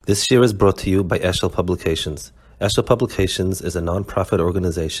This year is brought to you by Eshel Publications. Eshel Publications is a non-profit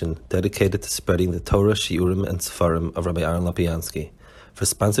organization dedicated to spreading the Torah, Shiurim, and Sefarim of Rabbi Aaron Lapiansky. For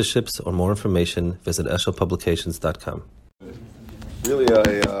sponsorships or more information, visit eshelpublications.com. Really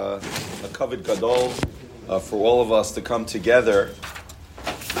a kavod gadol for all of us to come together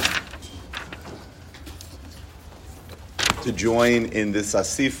to join in this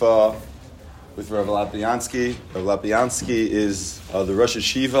asifa with Rabbi Lapiansky. Rabbi Lapiansky is the Rosh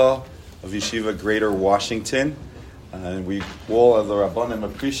Yeshiva of Yeshiva Greater Washington. And we all, as the Rabbanim,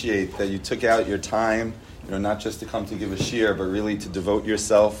 appreciate that you took out your time, not just to come to give a shiur, but really to devote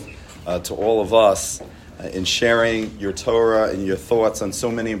yourself to all of us in sharing your Torah and your thoughts on so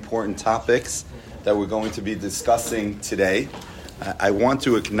many important topics that we're going to be discussing today. I want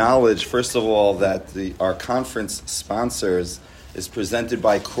to acknowledge, first of all, that our conference sponsors is presented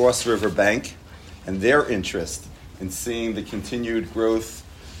by Cross River Bank and their interest in seeing the continued growth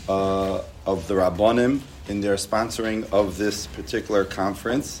of the Rabbanim in their sponsoring of this particular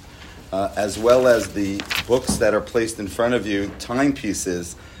conference, as well as the books that are placed in front of you,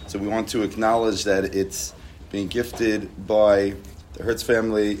 timepieces. So we want to acknowledge that it's being gifted by the Hertz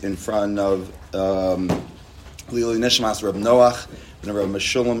family in front of Lili Nishmas Reb Noach and Reb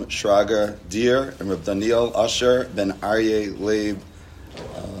Meshulam Shrager Deer and Reb Daniel Usher Ben Aryeh Leib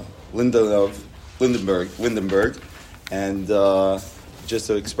Lindenberg, and just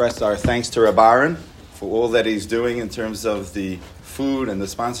to express our thanks to Reb Aaron for all that he's doing in terms of the food and the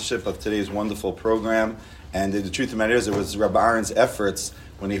sponsorship of today's wonderful program. And the truth of the matter is, it was Reb Aaron's efforts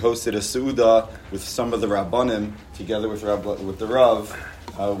when he hosted a Seudah with some of the Rabbanim together with the Rav,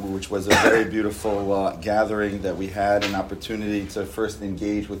 which was a very beautiful gathering that we had an opportunity to first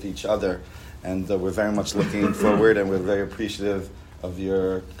engage with each other. And we're very much looking forward, and we're very appreciative of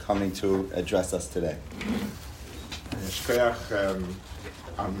your coming to address us today.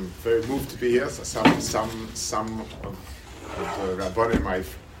 I'm very moved to be here. So some of the Rabbanim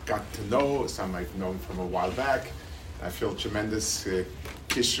I've got to know, some I've known from a while back. I feel tremendous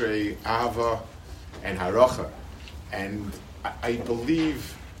kishrei, ahava, and haracha. And I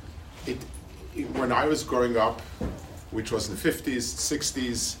believe it, when I was growing up, which was in the 50s,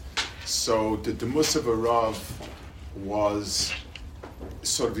 60s, so the Demus of a Rav was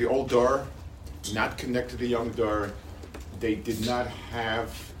sort of the old door, not connected to the young door. They did not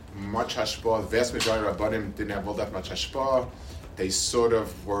have much hashpah. The vast majority of Rabbanim didn't have all that much hashpah. They sort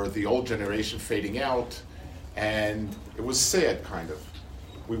of were the old generation fading out, and it was sad, kind of.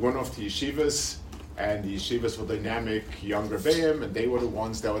 We went off to yeshivas, and the yeshivas were dynamic, young rebbeim, and they were the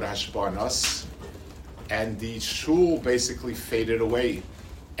ones that would hashpah on us. And the shul basically faded away.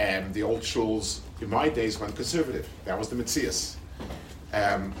 And the old shuls, in my days, went conservative. That was the metzias.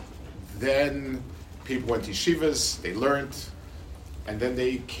 Then people went to yeshivas, they learned, and then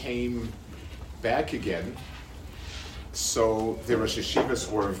they came back again. So the Rosh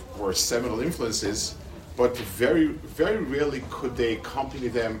Yeshivas were seminal influences, but very, very rarely could they accompany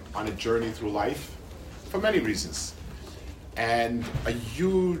them on a journey through life, for many reasons. And a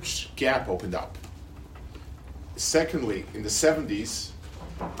huge gap opened up. Secondly, in the 70s,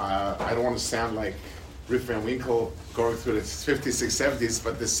 I don't want to sound like Rip Van Winkle going through the 50s, 60s, 70s,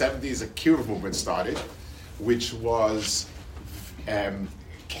 but the 70s, a Kiruv movement started, which was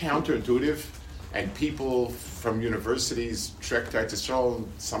counterintuitive, and people from universities trekked out to Israel,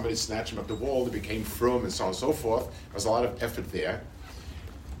 somebody snatched them up the wall, they became frum, and so on and so forth. There was a lot of effort there,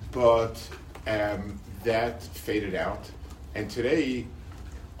 but that faded out. And today,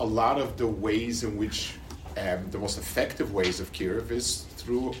 a lot of the ways in which the most effective ways of Kiruv is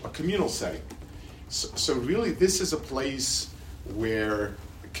through a communal setting. So really, this is a place where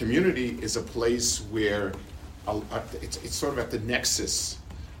community is a place where it's sort of at the nexus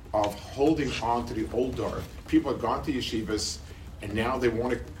of holding on to the old door. People have gone to yeshivas, and now they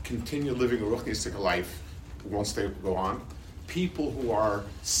want to continue living a ruchnistic life once they go on. People who are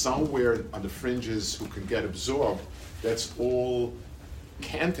somewhere on the fringes who can get absorbed, that's all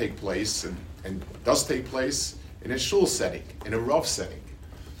can take place and does take place in a shul setting, in a rough setting.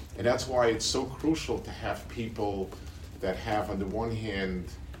 And that's why it's so crucial to have people that have, on the one hand,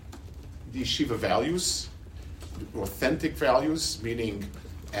 the yeshiva values, authentic values, meaning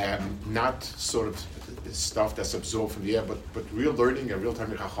not sort of stuff that's absorbed from the air, but real learning and real time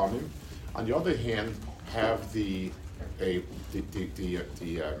chachamim. On the other hand, have the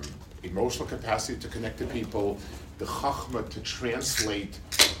emotional capacity to connect to people, the chachma to translate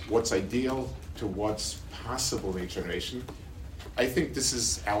what's ideal to what's possible in each generation. I think this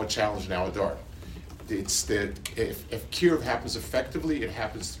is our challenge in our door. It's that if Kiruv happens effectively, it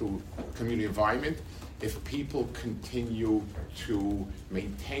happens through community environment. if people continue to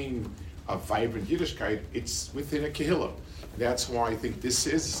maintain a vibrant Yiddishkeit, it's within a kehillah. That's why I think this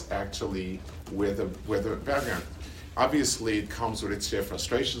is actually where the background. Obviously, it comes with its share of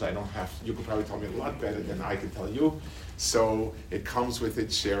frustrations. You could probably tell me a lot better than I can tell you. So it comes with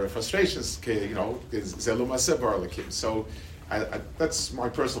its share of frustrations. So that's my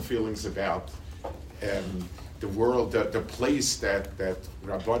personal feelings about the world, the place that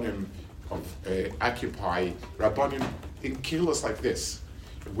Rabbanim occupy. Rabbanim in kehillas like this,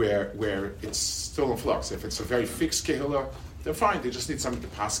 where it's still in flux. If it's a very fixed kehillah, they're fine. They just need something to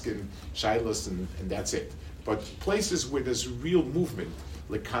paskin, shailas, and that's it. But places where there's real movement,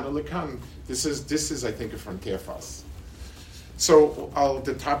 lekan, this is I think a frontier for us. So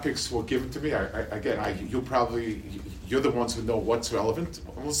the topics were given to me. You're the ones who know what's relevant.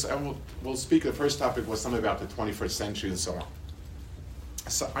 We'll speak. The first topic was something about the 21st century and so on.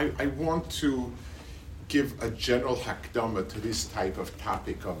 So I want to give a general hakdama to this type of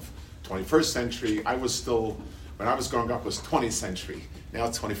topic of 21st century. When I was growing up, it was 20th century. Now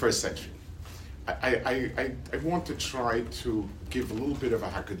it's 21st century. I want to try to give a little bit of a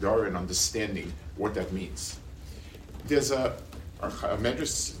hakadah and understanding what that means. There's a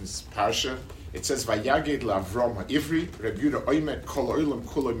medrash in this parsha. It says, "Vayaged laAvram ha'ivri, Reb Yehuda oimer kol ha'olam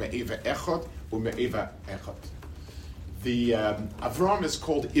kulo me'eva echad u'me'eva echad." The Avram is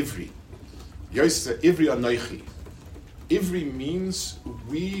called Ivri. Yosef Ivri Anoichi. Ivri means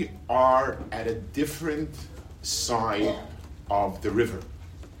we are at a different side of the river,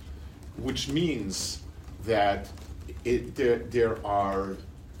 which means that there are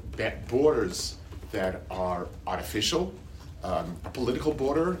borders that are artificial. A political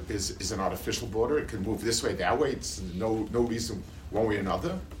border is an artificial border. It can move this way, that way. It's no reason one way or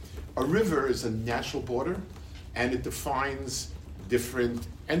another. A river is a natural border, and it defines different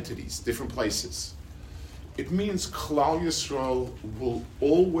entities, different places. It means Klal Yisrael will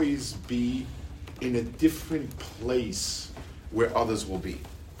always be in a different place where others will be.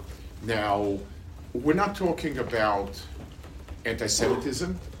 Now, we're not talking about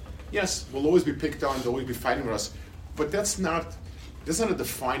anti-Semitism. Yes, we'll always be picked on, they'll always be fighting with us, but that's not a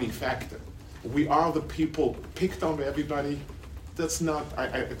defining factor. We are the people picked on by everybody. That's not,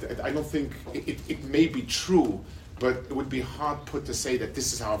 I don't think, it may be true, but it would be hard put to say that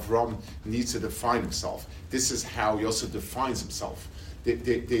this is how Avram needs to define himself. This is how Yosef defines himself. The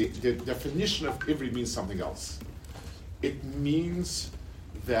definition of Ivri means something else. It means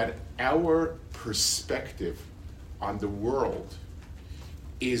that our perspective on the world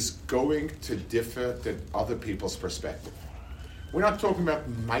is going to differ than other people's perspective. We're not talking about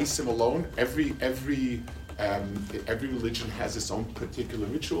Maisim alone. Every religion has its own particular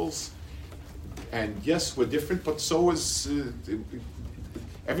rituals. And yes, we're different, but so is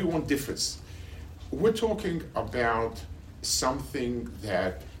everyone differs. We're talking about something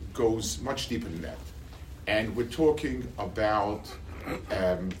that goes much deeper than that. And we're talking about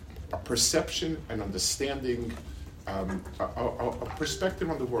a perception and understanding, a perspective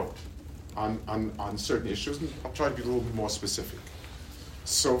on the world, on certain issues, and I'll try to be a little bit more specific.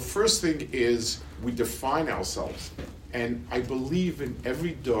 So first thing is we define ourselves, and I believe in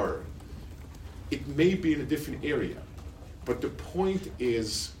every door, it may be in a different area, but the point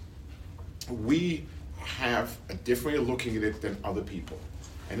is we have a different way of looking at it than other people,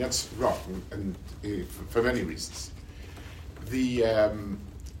 and that's rough, and for many reasons. The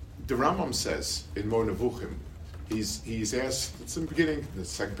Rambam says in Mo Nevuchim, he's asked, it's in the beginning, the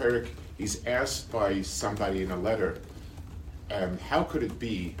second parak, he's asked by somebody in a letter, how could it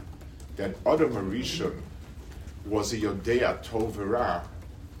be that Adam Arishon was a Yodea Tov V'Ra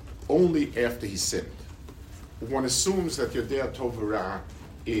only after he sinned? One assumes that Yodea Tov V'Ra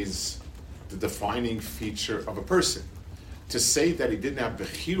is the defining feature of a person. To say that he didn't have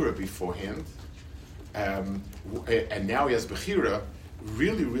Bechira beforehand, and now he has Bechira,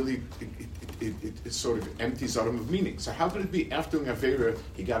 really, it sort of empties out of meaning. So how could it be after doing Avera,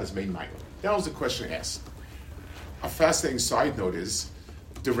 he got his main Maila? That was the question asked. A fascinating side note is,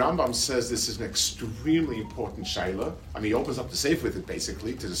 the Rambam says this is an extremely important shaila. I mean, he opens up the safe with it,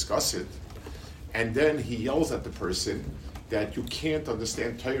 basically, to discuss it. And then he yells at the person that you can't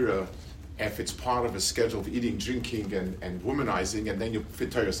understand Torah if it's part of a schedule of eating, drinking, and womanizing, and then you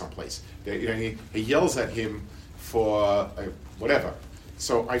fit Torah someplace. He yells at him for whatever.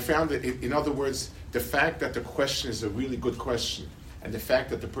 So I found that, in other words, the fact that the question is a really good question, and the fact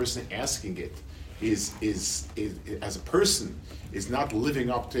that the person asking it is as a person is not living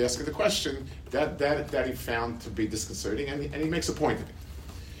up to asking the question, that he found to be disconcerting, and he makes a point of it.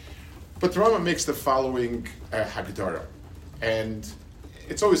 But the Rambam makes the following Hagdara, and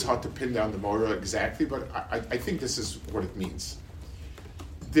it's always hard to pin down the Torah exactly, but I think this is what it means.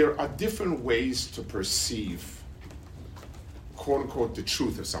 There are different ways to perceive, quote unquote, the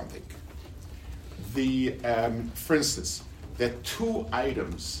truth of something. For instance, that two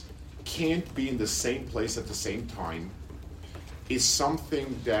items can't be in the same place at the same time is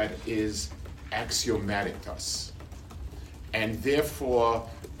something that is axiomatic to us. And therefore,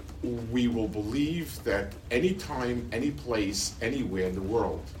 we will believe that anytime, any place, anywhere in the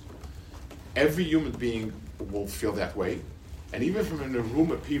world, every human being will feel that way. And even if I'm in a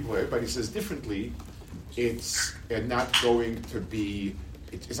room of people, everybody says differently, it's not going to be,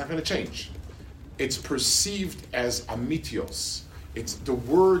 it's not going to change. It's perceived as amitios. It's the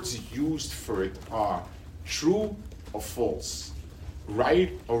words used for it are true or false,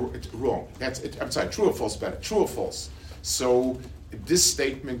 right or wrong. I'm sorry, true or false better, true or false. So this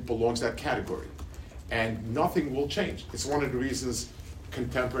statement belongs to that category, and nothing will change. It's one of the reasons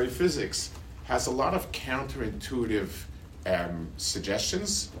contemporary physics has a lot of counterintuitive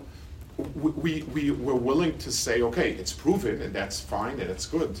suggestions. We're willing to say, okay, it's proven, and that's fine, and it's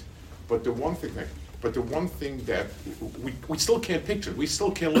good. But the one thing that we still can't picture, we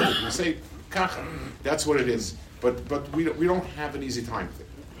still can't live it. We say, kacha, that's what it is. But we don't have an easy time with it.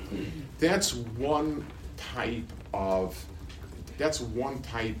 That's one type of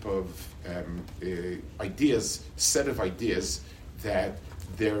set of ideas that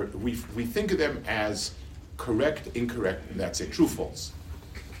we think of them as correct, incorrect, and that's it, true, false.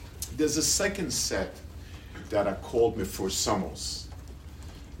 There's a second set that are called mefursamos.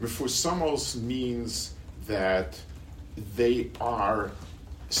 Mefursamos means that they are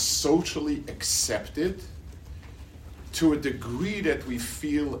socially accepted to a degree that we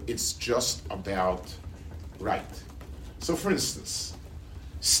feel it's just about right. So for instance,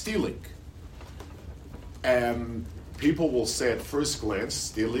 stealing. People will say at first glance,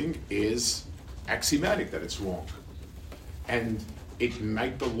 stealing is axiomatic, that it's wrong. And it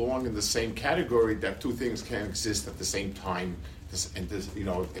might belong in the same category that two things can exist at the same time and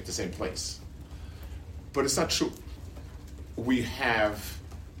at the same place. But it's not true. We have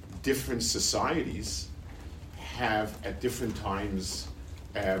different societies have at different times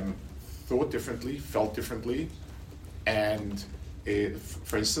thought differently, felt differently, and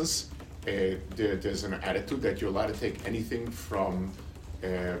for instance, there's an attitude that you're allowed to take anything from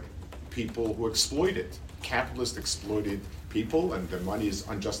people who exploit it. Capitalists exploited people, and the money is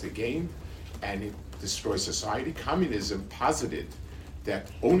unjustly gained, and it destroys society. Communism posited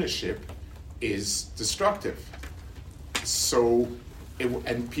that ownership is destructive.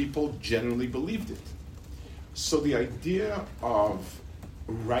 And people generally believed it. So the idea of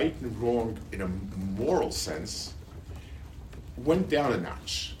right and wrong in a moral sense went down a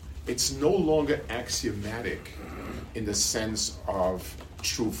notch. It's no longer axiomatic in the sense of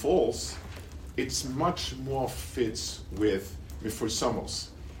true, false. It's much more fits with mefursamos.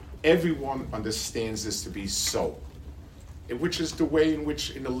 Everyone understands this to be so, which is the way in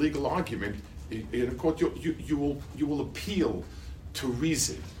which, in a legal argument, in a court, you will appeal to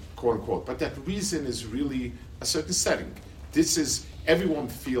reason, quote unquote. But that reason is really a certain setting. This is everyone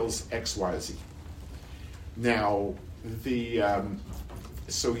feels X, Y, Z. Now,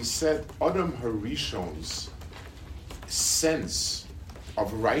 so he said, Adam Harishon's sense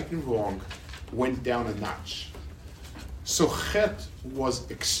of right and wrong went down a notch. So Chet was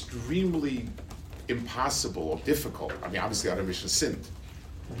extremely impossible or difficult. I mean, obviously Adam Rishon sinned.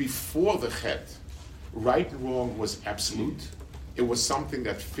 Before the Chet, right and wrong was absolute. It was something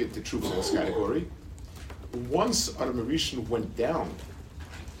that fit the true false category. Once Adam Rishon went down,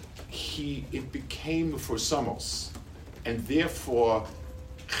 it became for Samos, and therefore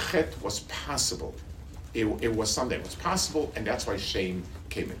Chet was possible. It was something that was possible, and that's why shame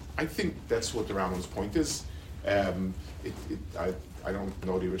came in. I think that's what the Rambam's point is. I don't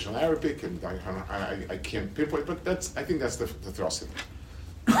know the original Arabic, and I can't pinpoint, but I think that's the thrust of it.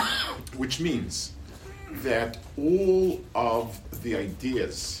 Which means that all of the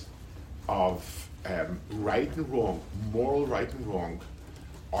ideas of right and wrong, moral right and wrong,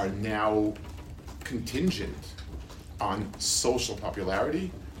 are now contingent on social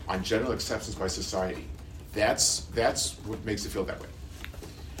popularity, on general acceptance by society. That's what makes it feel that way.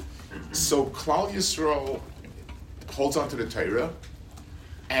 So Klal Yisrael holds on to the Torah,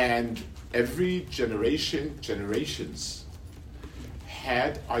 and every generations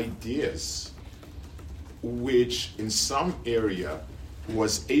had ideas which in some area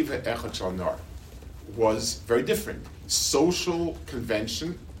was Eva Echad Shal Nar, was very different. Social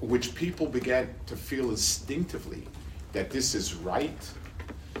convention, which people began to feel instinctively that this is right,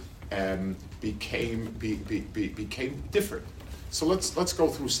 became different. So let's go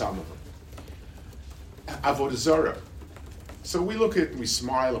through some of them. Avodah Zarah. So we look at it and we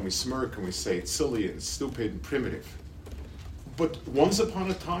smile and we smirk and we say it's silly and stupid and primitive. But once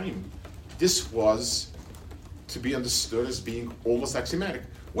upon a time, this was to be understood as being almost axiomatic.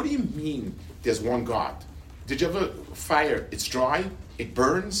 What do you mean there's one God? Did you ever fire? It's dry, it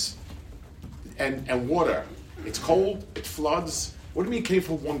burns, and water. It's cold, it floods. What do you mean it came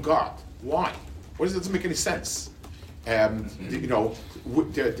from one God? Why? What does it doesn't make any sense? You know,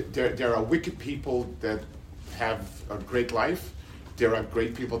 there are wicked people that have a great life. There are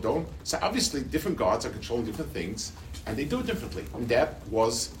great people who don't. So obviously, different gods are controlling different things, and they do it differently. And that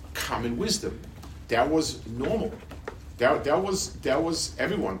was common wisdom. That was normal. That was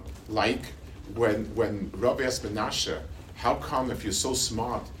everyone. Like when Rabbi asked Menashe, how come if you're so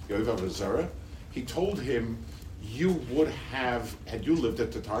smart, you're Avodah Zarah? He told him, you would have, had you lived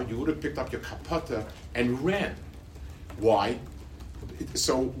at the time, you would have picked up your kapata and ran. Why?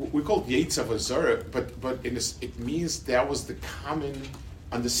 So we call it Yetz Avodah Zarah, but in this, it means that was the common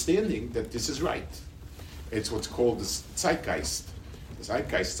understanding that this is right. It's what's called the zeitgeist. The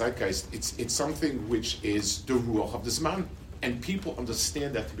zeitgeist. It's something which is the ruach of the Zman, and people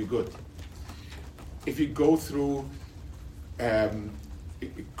understand that to be good. If you go through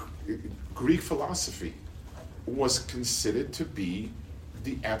Greek philosophy, was considered to be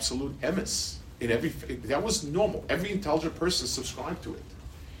the absolute emes. That was normal. Every intelligent person subscribed to it.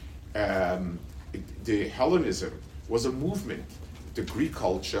 The Hellenism was a movement. The Greek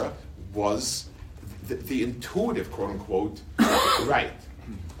culture was the intuitive, quote unquote, right.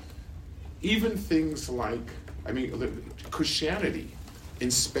 Even things like, Christianity. In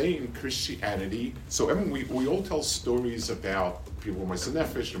Spain, Christianity, so we all tell stories about people like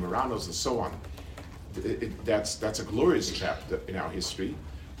Nefesh and Moranos and so on. That's a glorious chapter in our history.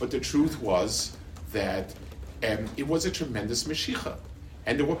 But the truth was that it was a tremendous Meshicha.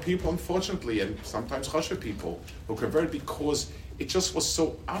 And there were people, unfortunately, and sometimes Choshev people, who converted because it just was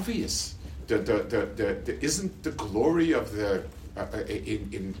so obvious. Isn't the glory of the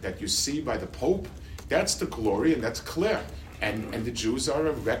that you see by the Pope, that's the glory and that's clear. And the Jews are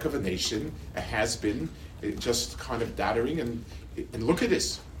a wreck of a nation, a has-been, just kind of doddering, and look at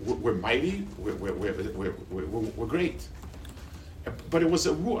this. We're mighty, we're great. But it was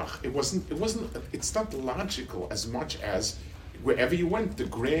a ruach. It's not logical as much as wherever you went, the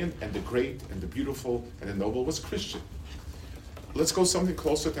grand and the great and the beautiful and the noble was Christian. Let's go something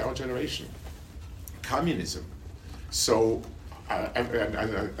closer to our generation. Communism. So, I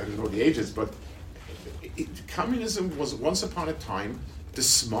don't know the ages, but communism was once upon a time the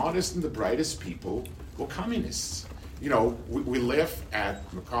smartest and the brightest people were communists. You know, we laugh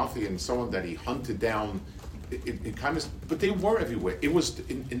at McCarthy and so on that he hunted down in communists, but they were everywhere. It was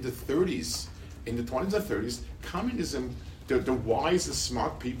in the 30s, in the 20s and 30s, communism, the wise and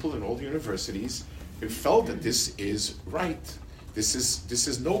smart people in all the universities felt that this is right. This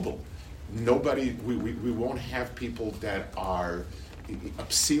is noble. Nobody, we won't have people that are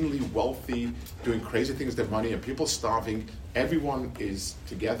obscenely wealthy, doing crazy things with their money, and people starving. Everyone is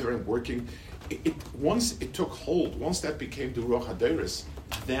together and working. Once it took hold, once that became the Ruach HaDeiros,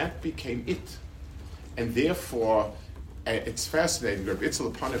 that became it. And therefore, it's fascinating. Rabbi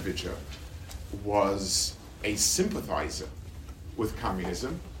Itzel Panovich was a sympathizer with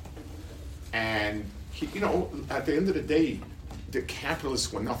communism, and he, at the end of the day, the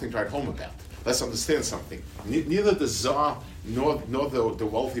capitalists were nothing to write home about. Let's understand something. Neither the Tsar nor the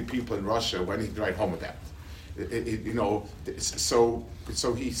wealthy people in Russia were anything to write home about. So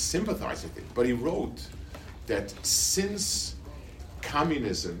he sympathized with it, but he wrote that since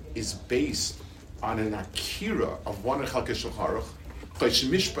communism is based on an akira of one chalkei shulchan aruch,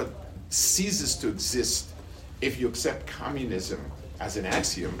 mishpat ceases to exist if you accept communism as an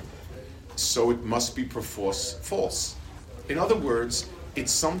axiom, so it must be perforce false. In other words,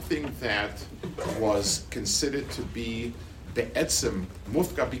 it's something that was considered to be be'etzem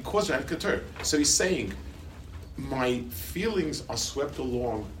mufka because of Keter. So he's saying, my feelings are swept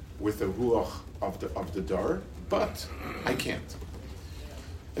along with the ruach of the dar, but I can't.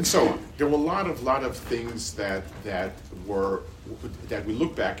 And so there were a lot of things that we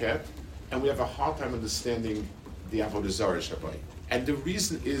look back at, and we have a hard time understanding the Avodah Zarah Shabbai. And the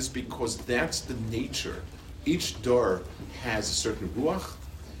reason is because that's the nature. Each door has a certain ruach.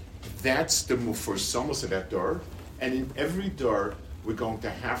 That's the muforsamos of that door. And in every door, we're going to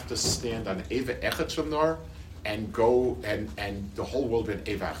have to stand on Eva Echad Shamnar and go and the whole world will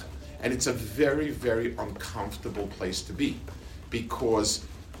be Eva Echad. And it's a very, very uncomfortable place to be, because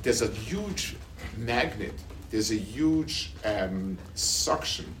there's a huge magnet, there's a huge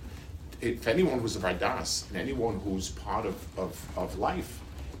suction if anyone who's a Vardas and anyone who's part of life,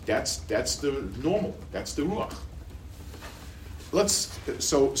 that's the normal, that's the Ruach.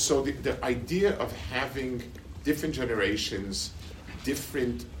 So the idea of having different generations,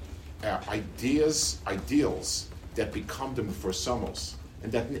 different ideals that become the Meforsamos,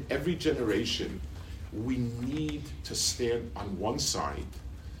 and that in every generation we need to stand on one side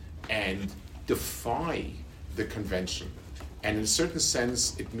and defy the convention. And in a certain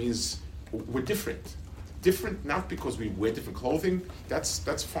sense, it means we're different. Different not because we wear different clothing,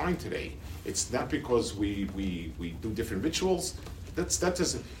 that's fine today. It's not because we do different rituals, it's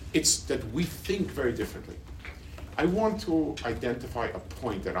that we think very differently. I want to identify a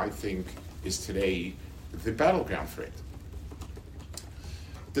point that I think is today the battleground for it.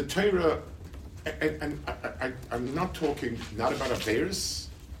 The Torah, and I'm not talking not about Averis,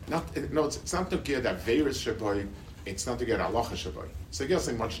 it's not to get Averis Shabbai, it's not to get Halacha Shabbai. It's to get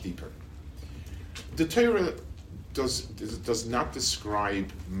something much deeper. The Torah does not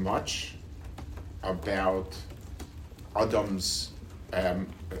describe much about Adam's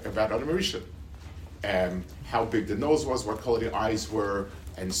about Adam Rishon, how big the nose was, what color the eyes were,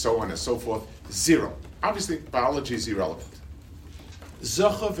 and so on and so forth. Zero. Obviously, biology is irrelevant.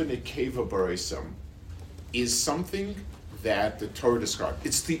 Zachav and Nekeva Barisam is something that the Torah describes.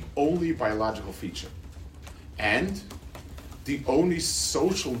 It's the only biological feature, and the only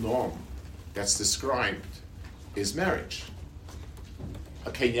social norm that's described is marriage.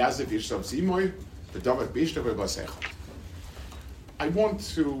 I want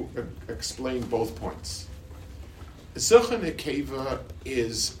to explain both points. Zachar Nekeva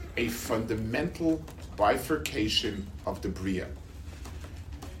is a fundamental bifurcation of the Bria.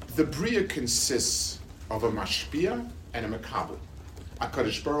 The Bria consists of a Mashpia and a Mekabel.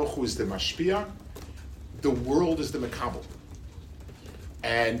 HaKadosh Baruch Hu is the Mashpia, the world is the Mekabel.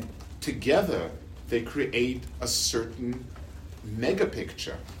 And together they create a certain mega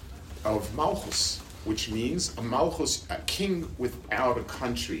picture of Malchus, which means a Malchus, a king without a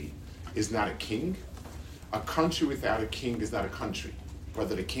country is not a king. A country without a king is not a country.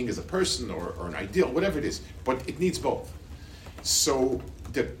 Whether the king is a person or an ideal, whatever it is, but it needs both. So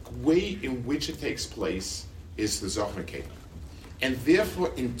the way in which it takes place is the Zachar Nekeva. And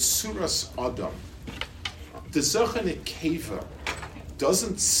therefore in Tzuras Adam, the Zachar Nekeva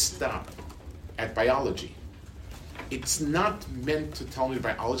doesn't stop at biology. It's not meant to tell me the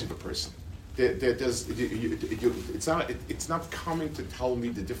biology of a person. It's not coming to tell me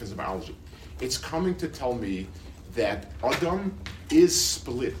the difference in biology. It's coming to tell me that Adam is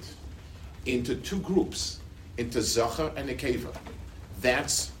split into two groups, into Zachar and Nekeva.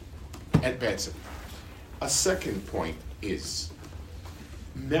 That's at Betzim. A second point is,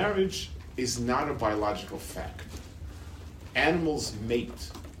 marriage is not a biological fact. Animals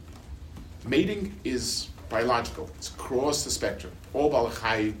mate. Mating is biological. It's across the spectrum. All Baal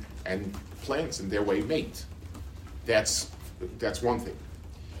Chai and plants in their way mate. That's one thing.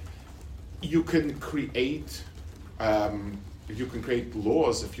 You can create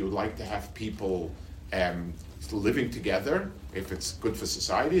laws if you would like to have people living together, if it's good for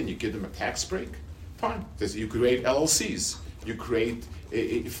society, and you give them a tax break. Fine. You create LLCs. You create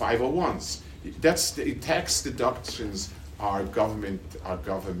 501s. That's the tax deductions are government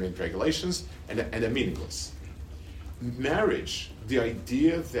regulations, and they're meaningless. Marriage, the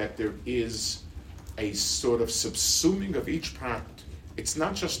idea that there is a sort of subsuming of each part, it's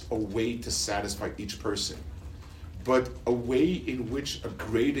not just a way to satisfy each person, but a way in which a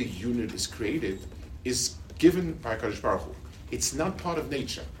greater unit is created is given by HaKadosh Baruch Hu. It's not part of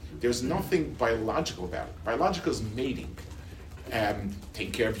nature. There's nothing biological about it. Biological is mating.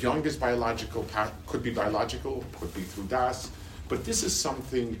 Taking care of young is biological, could be biological, could be through das, but this is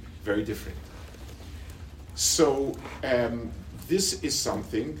something very different. So this is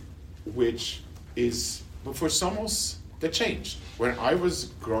something which is, for Somos, that changed. When I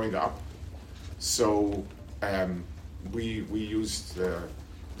was growing up, so we used,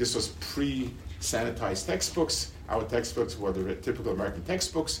 this was pre-sanitized textbooks. Our textbooks were the typical American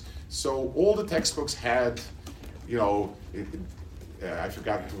textbooks. So all the textbooks had, I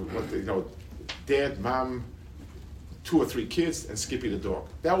forgot what, dad, mom, 2 or 3 kids, and Skippy the dog.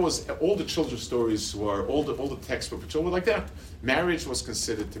 That was, all the children's stories were, all the textbooks for children were like that. Marriage was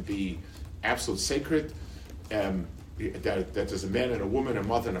considered to be absolute sacred. That there's a man and a woman, a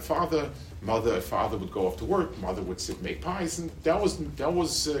mother and a father. Father would go off to work, mother would sit and make pies, and that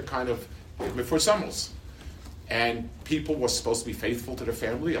was kind of for summers. And people were supposed to be faithful to their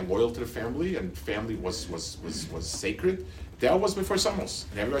family and loyal to the family, and family was sacred. That was before summers,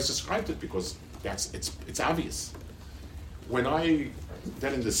 and everybody described it because it's obvious. When I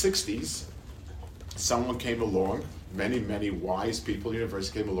then in the 60s, someone came along, many wise people in the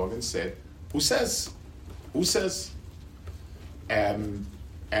university came along and said, who says? Who says? And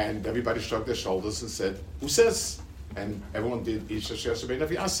everybody shrugged their shoulders and said, who says? And everyone did Isha Shesha Bein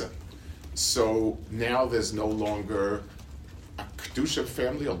Aviasa. So now there's no longer a Kedusha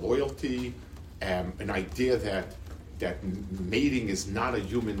family, a loyalty, an idea that mating is not a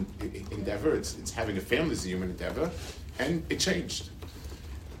human endeavor, it's having a family is a human endeavor, and it changed.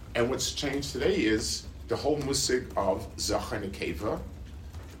 And what's changed today is the whole musig of Zachar and Nekeva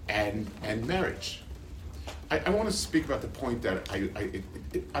and marriage. I want to speak about the point that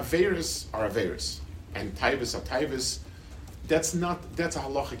Averis are Averis, and Taivas are Taivas. That's a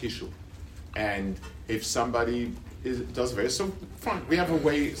halachic issue. And if somebody does Averis, so fine, we have a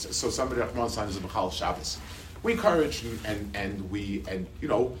way, so somebody, Rahman San, is a Mechal Shabbos. We encourage and we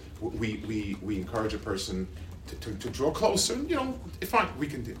encourage a person to draw closer, fine, we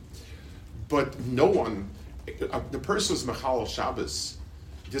can do. But no one, the person who's Mechal Shabbos,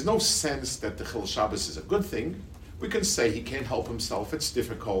 there's no sense that the Chil Shabbos is a good thing. We can say he can't help himself, it's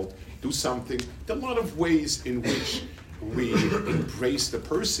difficult, do something. There are a lot of ways in which we embrace the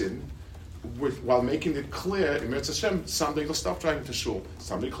person while making it clear, in Meretz Hashem, somebody will stop driving to shul,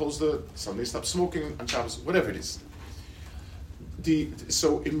 somebody stop smoking on Shabbos, whatever it is.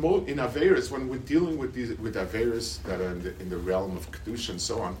 So in Averis, when we're dealing with Averis that are in the realm of Kedusha and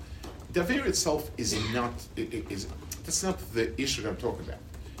so on, the Aver itself that's not the issue that I'm talking about.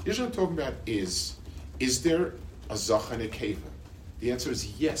 The issue I'm talking about is there a Zachar and a Nekeva? The answer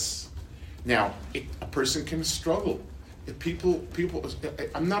is yes. Now, a person can struggle. People,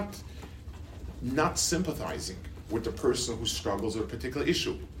 I'm not sympathizing with the person who struggles with a particular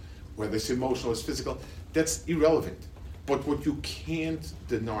issue, whether it's emotional or it's physical. That's irrelevant. But what you can't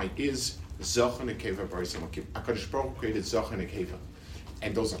deny is Zachar and Nekeva Baris Hamakim. HaKadosh Baruch Hu created Zachar and Nekeva.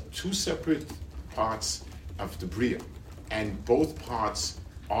 And those are two separate parts of the Bria. And both parts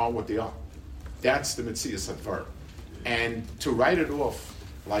are what they are. That's the Metzias Advar. And to write it off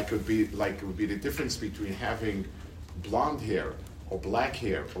like it would be the difference between having blonde hair or black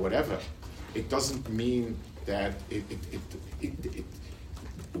hair or whatever, it doesn't mean that it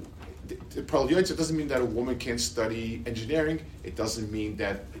doesn't mean that a woman can't study engineering. It doesn't mean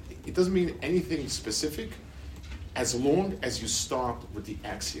anything specific, as long as you start with the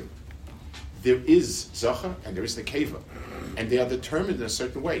axiom. There is Zachar and there is Nekeva, and they are determined in a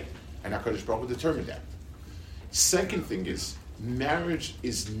certain way, and HaKadosh Baruch Hu determined that. Second thing is, marriage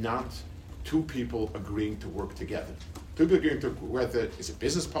is not two people agreeing to work together. Two people agreeing to, whether it's a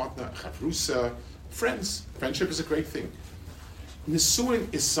business partner, a chavrusa, friends. Friendship is a great thing. Nisuin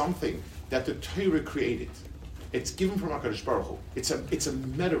is something that the Torah created. It's given from HaKadosh Baruch Hu. It's a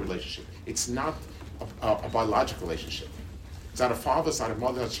meta relationship. It's not a biological relationship. It's not a father, it's not a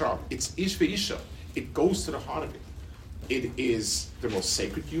mother, it's a child. It's ish ve'isha. It goes to the heart of it. It is the most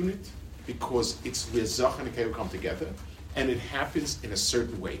sacred unit because it's where Zach and Nekeva come together, and it happens in a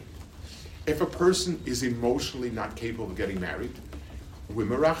certain way. If a person is emotionally not capable of getting married, we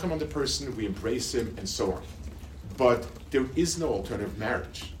merachim on the person, we embrace him, and so on. But there is no alternative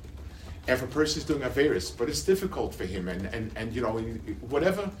marriage. If a person is doing Averis, but it's difficult for him, and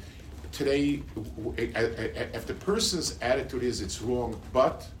whatever, today, if the person's attitude is it's wrong,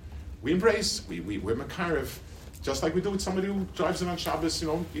 but we embrace, we're makarev, just like we do with somebody who drives around Shabbos,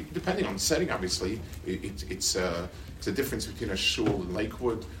 depending on the setting, obviously. It's a difference between a shul in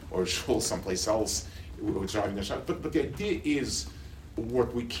Lakewood or a shul someplace else who driving a Shabbos. But the idea is,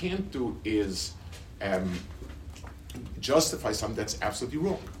 what we can't do is justify something that's absolutely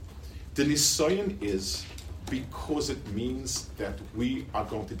wrong. The nisayon is because it means that we are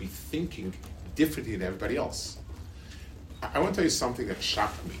going to be thinking differently than everybody else. I want to tell you something that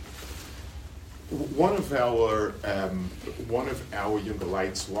shocked me. One of our younger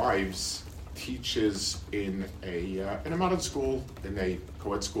lights' wives teaches in a modern school, in a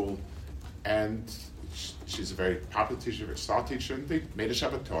co-ed school, and she's a very popular teacher, a very star teacher, and they made a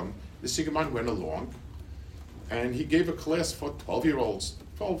Shabbaton. The Sigaman went along, and he gave a class for 12-year-olds,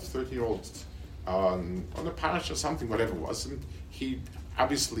 12, 13-year-olds, on a parish or something, whatever it was. And he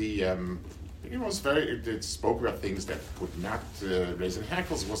obviously, it spoke about things that would not raise any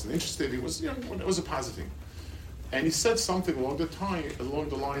hackles. He wasn't interested. It was a positive thing. And he said something along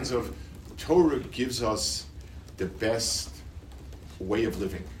the lines of, Torah gives us the best way of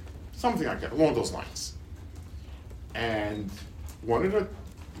living. Something like that, along those lines. And one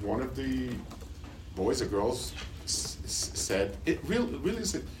of the boys or girls said, it really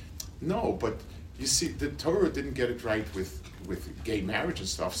said, no, but you see, the Torah didn't get it right with gay marriage and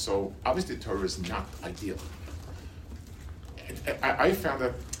stuff, so obviously the Torah is not ideal. I found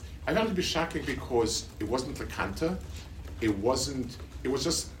it to be shocking because it wasn't a kanta, it was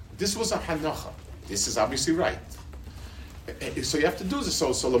just, this was a hanacha. This is obviously right. So you have to do this.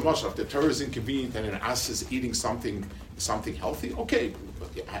 So Lamashal, if the Torah is inconvenient and an ass is eating something healthy, okay,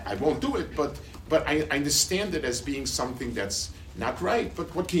 I won't do it, but I understand it as being something that's not right,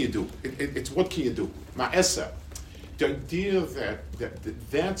 but what can you do? It's what can you do? Ma'esa. The idea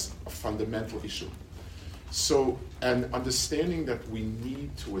that's a fundamental issue. So, an understanding that we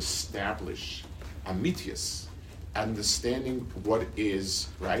need to establish amitius, understanding what is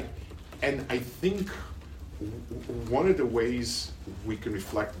right, and I think one of the ways we can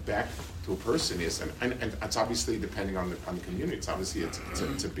reflect back to a person is, and it's obviously depending on the community. It's obviously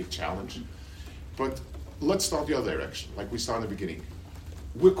it's a big challenge, but let's start the other direction, like we saw in the beginning.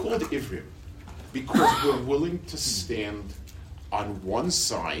 We're called Ivrim because we're willing to stand on one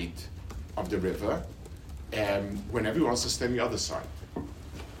side of the river, when everyone else is standing the other side.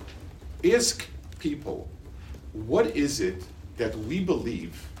 Ask people, what is it that we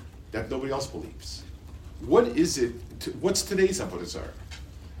believe that nobody else believes? What is it? What's today's Avodah Zarah?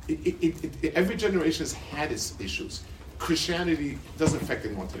 Every generation has had its issues. Christianity doesn't affect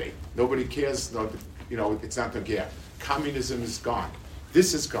anyone today. Nobody cares. No, it's not the gear. Communism is gone.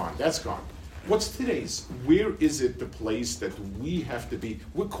 This is gone. That's gone. What's today's? Where is it the place that we have to be?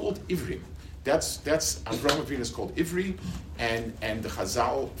 We're called Ivrim. That's Avraham Avinu is called Ivri, and the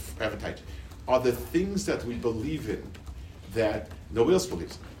Chazal are the things that we believe in that nobody else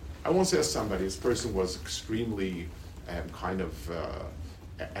believes in. I once asked somebody, this person was extremely at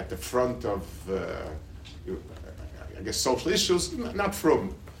the front of, I guess, social issues, not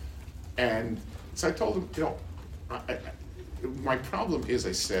from. And so I told him, my problem is,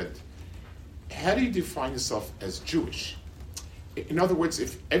 I said, how do you define yourself as Jewish? In other words,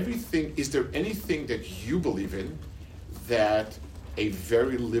 is there anything that you believe in that a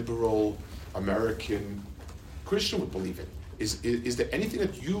very liberal American Christian would believe in? Is there anything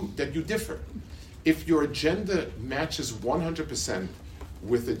that you differ? If your agenda matches 100%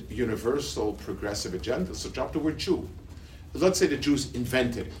 with a universal progressive agenda, so drop the word Jew. Let's say the Jews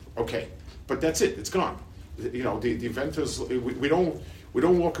invented it, okay, but that's it. It's gone. The inventors. We don't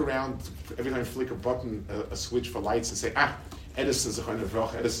walk around every time we flick a button, a switch for lights, and say, Edison's a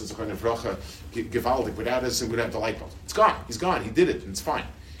Vracha, Edison's a Vracha, gewaldig. Without Edison, we'd have the light bulb. It's gone. He's gone. He did it, and it's fine.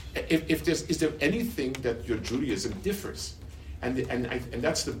 Is there anything that your Judaism differs? And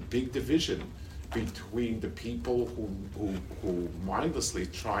that's the big division between the people who mindlessly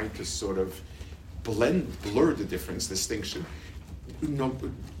try to sort of blur the difference, distinction.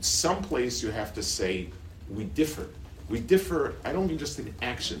 Someplace you have to say we differ. We differ. I don't mean just in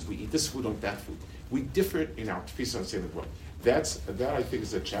actions. We eat this food or that food. We differ in our tefisa and same way. That I think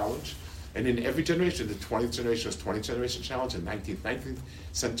is a challenge. And in every generation, the 20th generation was 20th generation challenge, the 19th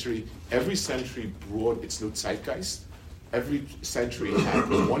century, every century brought its new zeitgeist. Every century had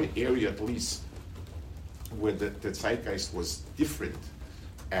one area at least where the zeitgeist was different,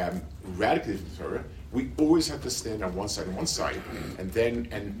 radically different from Torah. We always had to stand on one side,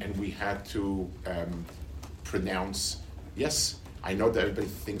 and we had to pronounce, yes, I know that everybody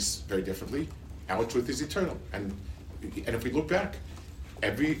thinks very differently. Our truth is eternal, and if we look back,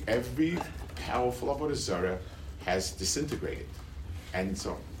 every powerful Avodah Zarah has disintegrated, and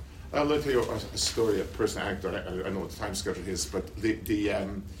so on. I'll tell you a story, a personal anecdote. I don't know what the time schedule is, but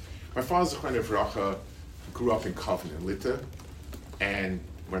my father, Zechariah Vracha, grew up in Kovna, in Lita, and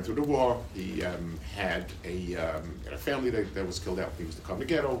went through the war. He had a family that was killed out. He was to come to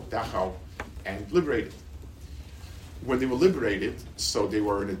ghetto, Dachau, and liberated. When they were liberated, so they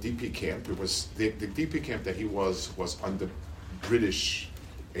were in a DP camp. It was the DP camp that he was under British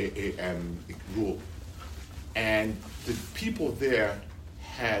rule, and the people there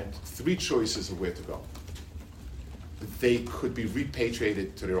had three choices of where to go. They could be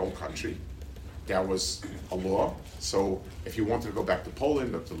repatriated to their own country. That was a law. So if you wanted to go back to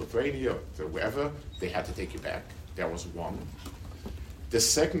Poland or to Lithuania or to wherever, they had to take you back. That was one. The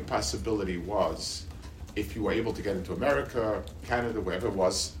second possibility was if you were able to get into America, Canada, wherever it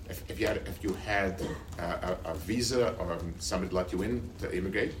was, if you had a visa or somebody let you in to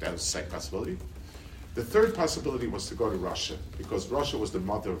immigrate, that was the second possibility. The third possibility was to go to Russia, because Russia was the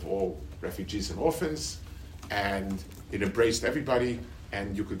mother of all refugees and orphans, and it embraced everybody,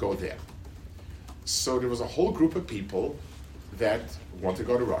 and you could go there. So there was a whole group of people that want to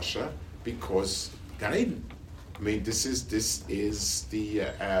go to Russia because Gan Eden. I mean, this is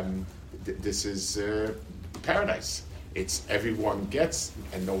paradise. It's everyone gets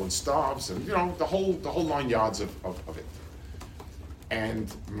and no one starves, and the whole 9 yards of it.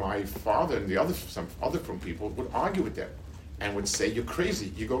 And my father and some other from people would argue with them. and would say, "You're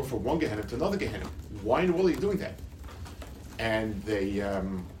crazy. You're going from one Gehenna to another Gehenna. Why in the world are you doing that?" And they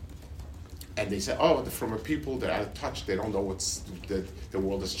say, "Oh, from a people that are out of touch. They don't know what's the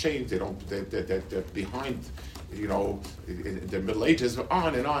world has changed. They're behind, in the Middle Ages."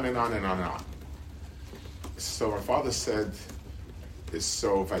 On and on and on and on and on. So my father said,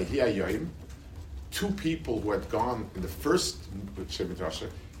 "So Vayhi two people who had gone in the first Shevet Rasha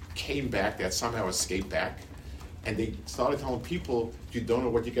came back. They had somehow escaped back, and they started telling people, you don't know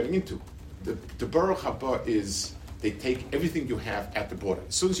what you're getting into. The Baruch Haba is they take everything you have at the border.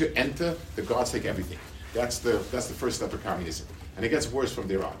 As soon as you enter, the guards take everything. That's the first step of communism, and it gets worse from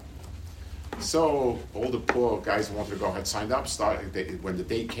there on. So all the poor guys who wanted to go had signed up. When the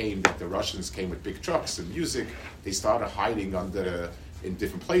day came that the Russians came with big trucks and music, they started hiding in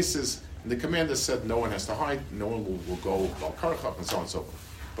different places. And the commander said, no one has to hide, no one will go Bal Karchach, and so on and so forth.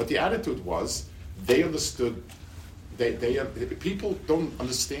 But the attitude was, they understood, people don't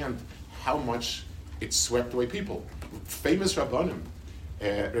understand how much it swept away people. Famous Rabbanim,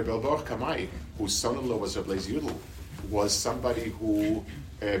 Rebbe Baruch Kamai, whose son-in-law was Rebbe Yudel, was somebody who,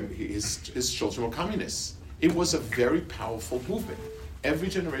 his children were communists. It was a very powerful movement. Every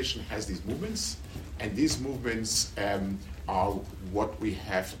generation has these movements, and these movements are what we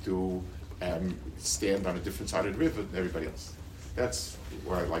have to stand on a different side of the river than everybody else. That's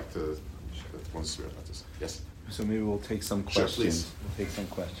where I'd like to want to speak about this. Yes? So maybe we'll take some Sure, questions. please. We'll take some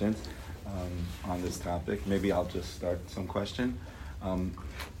questions on this topic. Maybe I'll just start some question.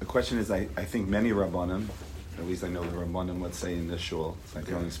 The question is, I think many Rabbanim, at least I know the Rabbanim, let's say in the shul, so I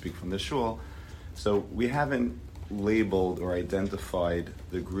can only speak from the shul, so we haven't labeled or identified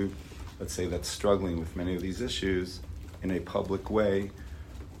the group, let's say, that's struggling with many of these issues in a public way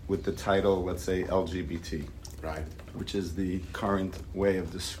with the title, let's say, LGBT. Right. Which is the current way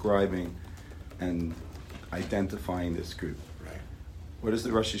of describing and identifying this group. Right. What does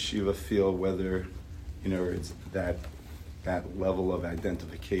the Rosh Yeshiva feel whether, it's that level of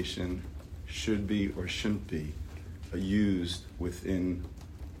identification should be or shouldn't be used within,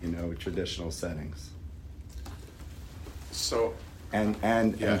 traditional settings? So, and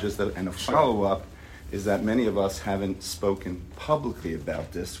a follow-up is that many of us haven't spoken publicly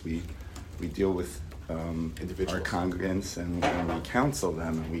about this. We deal with our congregants and we counsel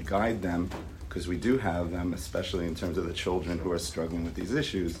them and we guide them because we do have them, especially in terms of the children who are struggling with these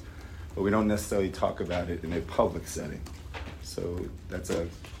issues, but we don't necessarily talk about it in a public setting. So that's a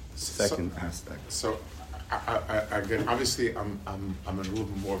second aspect. So, again, obviously, I'm in a little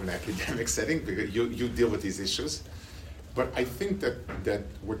bit more of an academic setting because you deal with these issues, but I think that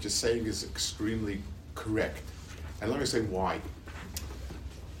what you're saying is extremely correct, and let me say why.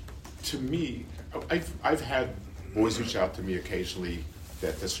 To me, I've had boys reach out to me occasionally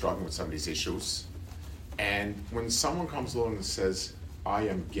that they're struggling with some of these issues, and when someone comes along and says, I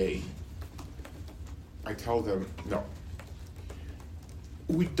am gay, I tell them, no.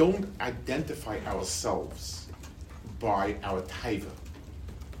 We don't identify ourselves by our taiva.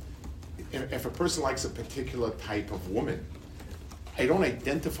 If a person likes a particular type of woman, I don't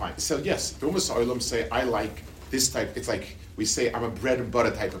identify. So yes, the Umas Olam say, I like this type. It's like we say, I'm a bread and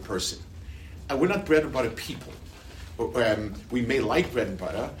butter type of person. And we're not bread and butter people. We may like bread and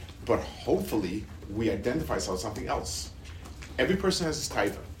butter, but hopefully we identify ourselves as something else. Every person has his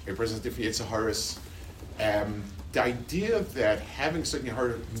taiva. Every person has different yetzer haras. The idea that having certain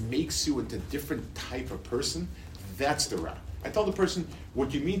yetzer makes you into a different type of person, that's the ra. I tell the person,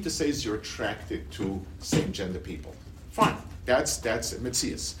 what you mean to say is you're attracted to same-gender people. Fine, that's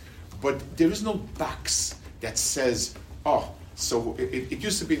metzias. But there is no box that says, so it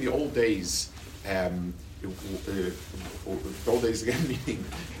used to be in the old days, the old days again, meaning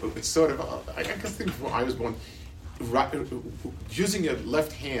it's sort of, I can think when I was born, using your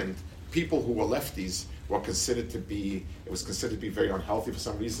left hand, people who were lefties were considered to be very unhealthy for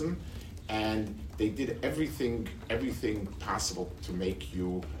some reason, and they did everything possible to make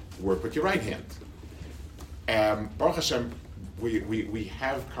you work with your right hand. Baruch Hashem, we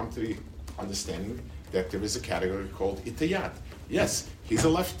have come to the understanding that there is a category called itayat. Yes, he's a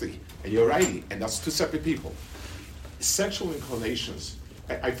lefty, and you're righty, and that's two separate people. Sexual inclinations,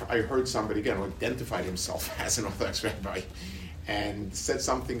 I heard somebody, again, who identified himself as an Orthodox rabbi, and said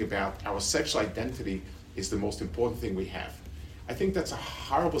something about our sexual identity is the most important thing we have. I think that's a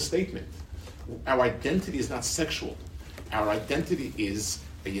horrible statement. Our identity is not sexual. Our identity is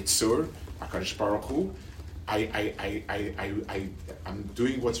a yitzur, HaKadosh Baruch Hu. I'm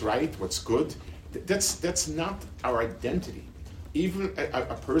doing what's right, what's good. That's not our identity. Even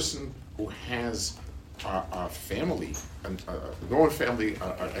a person who has a family, a normal family,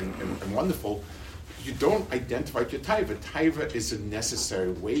 and wonderful, you don't identify your taiva. Taiva is a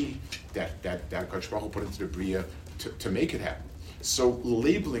necessary way that Hakadosh Baruch Hu put into the Bria to make it happen. So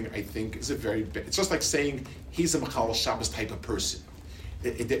labeling, I think, is a very big. It's just like saying he's a Machal Shabbos type of person.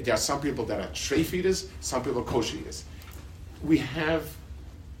 There are some people that are treif eaters, some people are kosher eaters. We have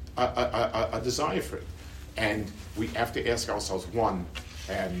a desire for it, and we have to ask ourselves: one,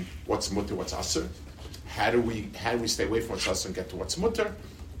 what's mutter, what's asur? How do we stay away from what's asur and get to what's mutter?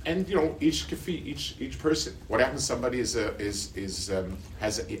 And each kafi, each person. What happens? Somebody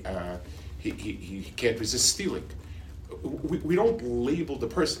he can't resist stealing. We don't label the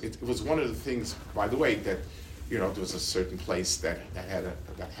person. It was one of the things, by the way, that there was a certain place that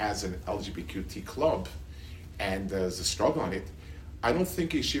has an LGBTQ club, and there's a struggle on it. I don't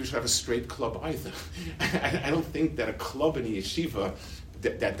think a yeshiva should have a straight club either. I don't think that a club in a yeshiva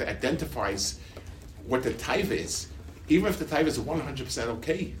that identifies what the taiva is, even if the taiva is 100%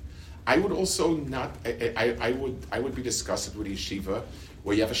 okay. I would also not. I would be disgusted with a yeshiva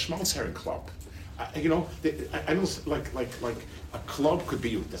where you have a schmaltz herring club. I don't like a club could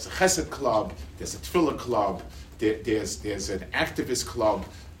be. There's a chesed club. There's a tefillah club. There's an activist club.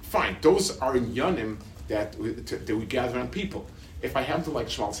 Fine, those are inyanim that we gather on people. If I happen to like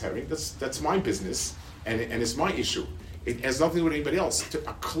schmaltz herring, that's my business and it's my issue. It has nothing to do with anybody else.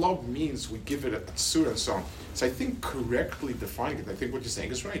 A club means we give it a tzur and so on. So I think correctly defining it, I think what you're saying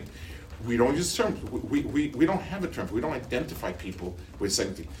is right. We don't use terms. We don't have a term. We don't identify people with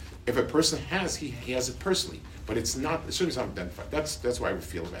something. If a person has, he has it personally, but it's not. It shouldn't be identified. That's why we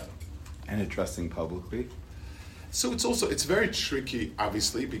feel about it. And addressing publicly. So it's very tricky,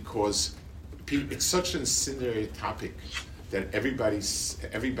 obviously, because it's such an incendiary topic that everybody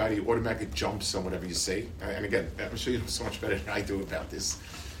automatically jumps on whatever you say. And again, I'm sure you know so much better than I do about this.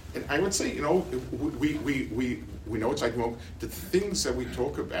 And I would say, we know it's like the things that we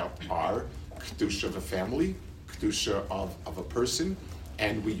talk about are kedusha of a family, kedusha of a person,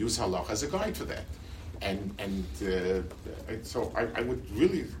 and we use halach as a guide for that. And so I would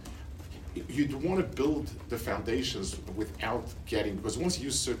really, you'd want to build the foundations without getting, because once you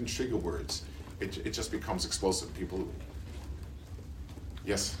use certain trigger words, it just becomes explosive. People.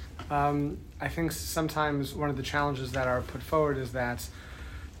 Yes. I think sometimes one of the challenges that are put forward is that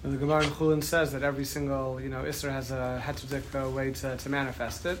the Gemara in Chulin says that every single Isser has a heterotic way to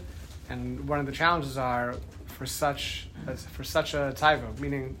manifest it, and one of the challenges are for such a taiva,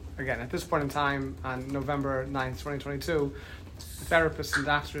 meaning again at this point in time on November 9th, 2022, therapists and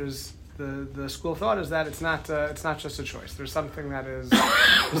doctors. The school of thought is that it's not just a choice. There's something that is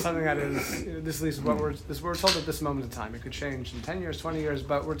this at least what we're told at this moment in time. It could change in 10 years, 20 years,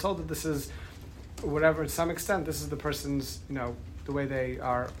 but we're told that this is whatever to some extent. This is the person's the way they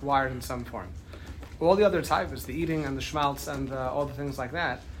are wired in some form. All the other taivas, the eating and the schmaltz and all the things like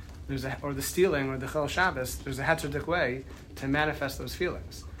that, or the stealing or the chil Shabbos, there's a heterotic way to manifest those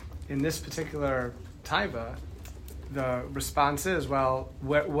feelings. In this particular taiva, the response is, well,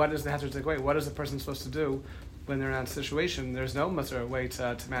 what is the heterotic way? What is the person supposed to do when they're in that situation? There's no mutter way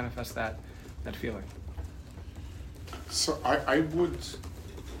to manifest that feeling. So I would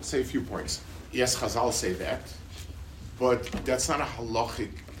say a few points. Yes, Chazal say that, but that's not a halachic.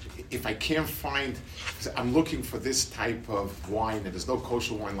 If I can't find, I'm looking for this type of wine, and there's no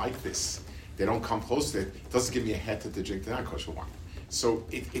kosher wine like this. They don't come close to it. It doesn't give me a head to drink the non-kosher wine. So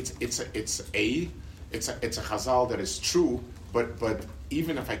it's a chazal that is true, but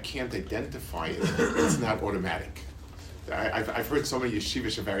even if I can't identify it, it's not automatic. I've heard so many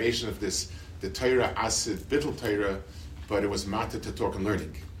yeshivish variation of this. The Torah asid bittul Torah, but it was matter to talk and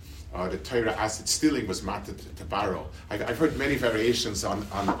learning. The Torah asid stealing was matter to borrow. I've heard many variations on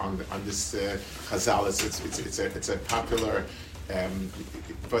this chazal. It's a popular,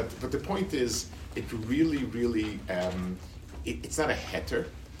 but the point is, it really it's not a heter.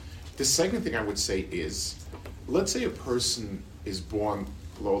 The second thing I would say is, let's say a person is born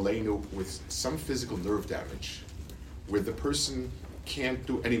lo aleinu with some physical nerve damage, where the person can't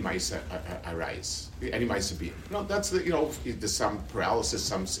do any ma'isa arise, any ma'isa being. No, that's there's some paralysis,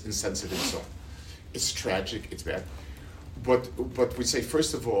 some insensitive, so on. It's tragic, it's bad. But we say,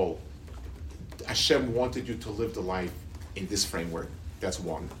 first of all, Hashem wanted you to live the life in this framework. That's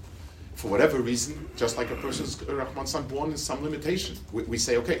one. For whatever reason, just like a person's Rahman son born in some limitation, we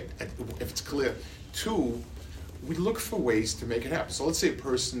say, okay, if it's clear. Two, we look for ways to make it happen. So let's say a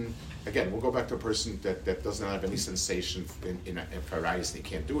person, again, we'll go back to a person that doesn't have any sensation in her eyes, they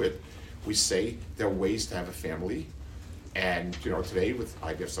can't do it. We say there are ways to have a family, and today with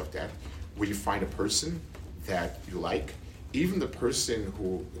IVF stuff like that, where you find a person that you like, even the person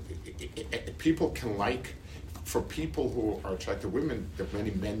who people can like for people who are attracted to women, there are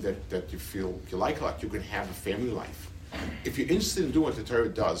many men that you feel you like a lot. You can have a family life. If you're interested in doing what the Torah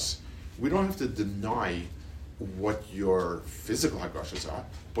does, we don't have to deny what your physical hagashas are,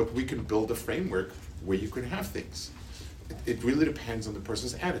 but we can build a framework where you can have things. It really depends on the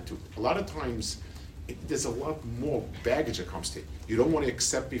person's attitude. A lot of times, there's a lot more baggage that comes to it. You don't want to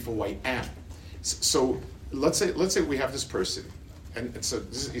accept me for who I am. So let's say we have this person, and so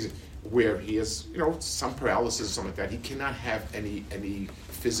this is easy, where he has some paralysis or something like that. He cannot have any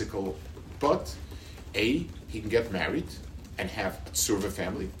physical, but he can get married and serve a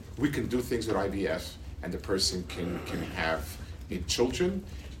family. We can do things with IVF, and the person can have children,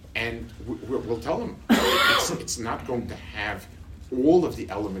 and we'll tell them it's not going to have all of the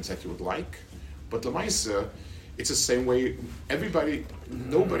elements that you would like, but Lamaisa, it's the same way.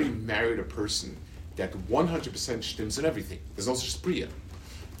 Nobody married a person that 100% stims in everything. There's no such priya.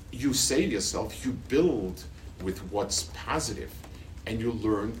 You say to yourself, you build with what's positive, and you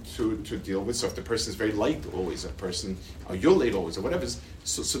learn to deal with. So if the person is very late always, or you're late always, or whatever,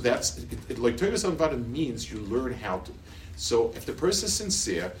 so that's like Torah Vada means you learn how to. So if the person is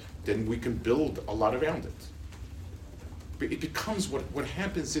sincere, then we can build a lot around it. But it becomes what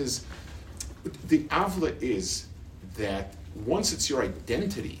happens is the avla is that once it's your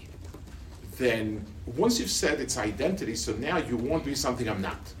identity, then once you've said it's identity, so now you won't be something I'm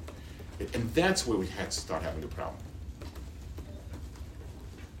not. And that's where we had to start having a problem.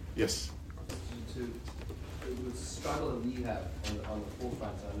 Yes? The struggle that we have on the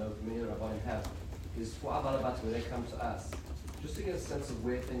forefront, I know many Rabbanim have, is for our Balabat, when they come to us, just to get a sense of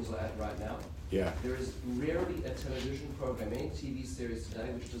where things are at right now. Yeah. There is rarely a television program, any TV series today,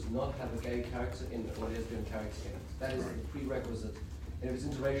 which does not have a gay character in it or a lesbian character in it. That is the prerequisite. And if it's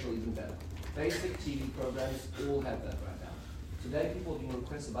interracial, even better. Basic TV programs all have that right now. Today, people are being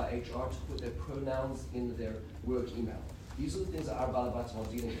requested by HR to put their pronouns in their work email. These are the things that our Balabatim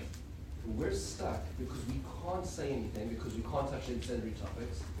are dealing with. We're stuck because we can't say anything, because we can't touch the incendiary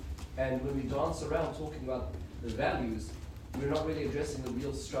topics. And when we dance around talking about the values, we're not really addressing the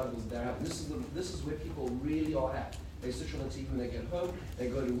real struggles they're having. This is where people really are at. They switch on the TV when they get home, they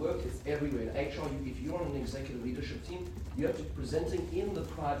go to work, it's everywhere. In HR, if you're on an executive leadership team, you have to be presenting in the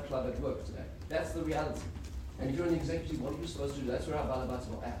Pride Club at work today. That's the reality. And if you're an executive, what are you supposed to do? That's where our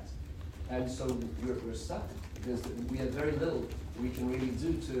Balabatim are at. And so we're stuck, because we have very little we can really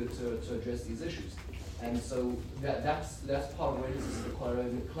do to address these issues. And so that's part of where this is the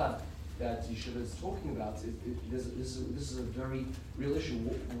Rabbinical Club that Yeshiva is talking about. This is a very real issue.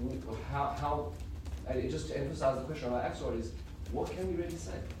 How just to emphasize the question I asked is, what can we really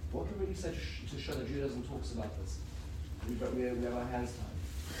say? What can we really say to show that Judaism talks about this? We have our hands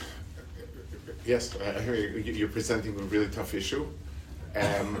tied. Yes, I hear you. You're presenting a really tough issue.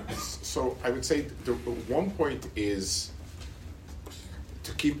 So I would say the one point is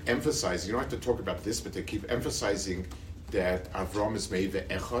to keep emphasizing, you don't have to talk about this, but to keep emphasizing that Avram is made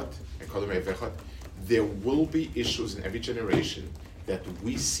ve'echad, and Kodem ve'echad. There will be issues in every generation that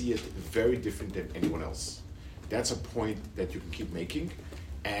we see it very different than anyone else. That's a point that you can keep making,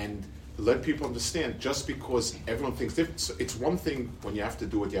 and let people understand, just because everyone thinks different. So it's one thing when you have to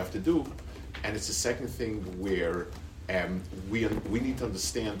do what you have to do, and it's the second thing where we need to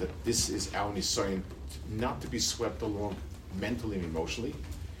understand that this is our nisayon, not to be swept along mentally and emotionally.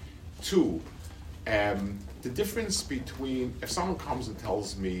 Two, the difference between, if someone comes and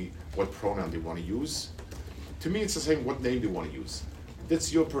tells me what pronoun they want to use, to me it's the same what name they want to use.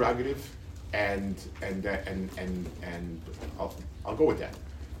 That's your prerogative, and I'll go with that.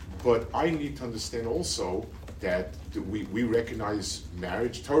 But I need to understand also that we recognize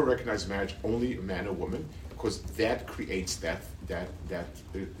marriage. Torah recognizes marriage only a man and woman, because that creates that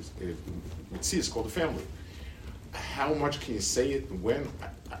see, it's called a family. How much can you say it and when?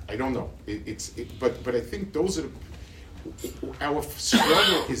 I don't know. But I think those are our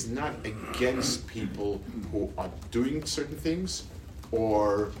struggle is not against people who are doing certain things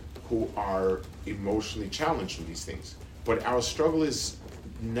or who are emotionally challenged with these things. But our struggle is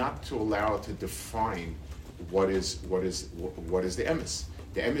not to allow it to define what is the emes.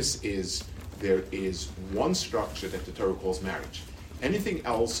 The emes is there is one structure that the Torah calls marriage. Anything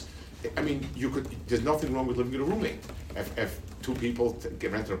else, I mean, there's nothing wrong with living with a roommate. If two people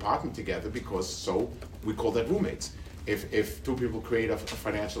rent an apartment together, we call that roommates. If two people create a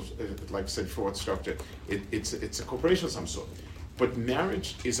financial, like I said, fraud structure, it's a corporation of some sort. But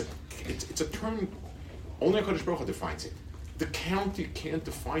marriage it's a term, only HaKadosh Baruch Hu defines it. The county can't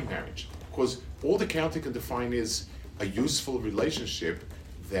define marriage, because all the county can define is a useful relationship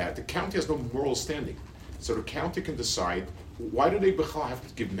that the county has no moral standing. So the county can decide, why do they have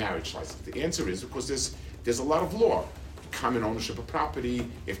to give marriage license? The answer is because there's a lot of law. Common ownership of property,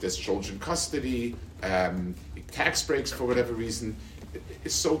 if there's children custody, tax breaks for whatever reason.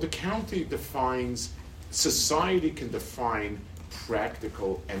 So the county defines, society can define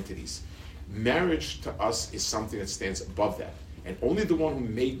practical entities. Marriage to us is something that stands above that. And only the one who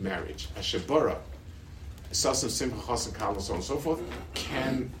made marriage, a Shabara, Sasam Simcha Chassan Kal, and so on and so forth,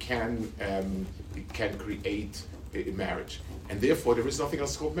 can create a marriage. And therefore, there is nothing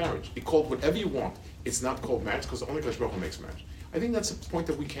else called marriage. Be called whatever you want. It's not called marriage because only Kadosh Baruch Hu makes marriage. I think that's a point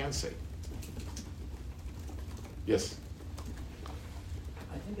that we can say. Yes?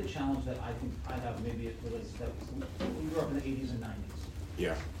 I think the challenge that I think I have, maybe it relates to that, we grew up in the 80s and 90s.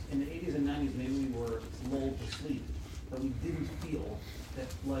 Yeah. In the 80s and 90s, maybe we were lulled to sleep, but we didn't feel that,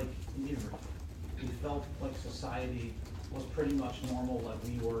 like in Israel, we felt like society was pretty much normal, like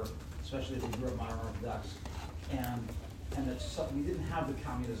we were, especially if we grew up modern Orthodox, and that we didn't have the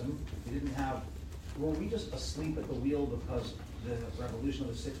communism, were we just asleep at the wheel because the revolution of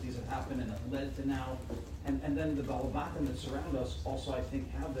the 60s had happened and it led to now, and then the Balabatim that surround us also, I think,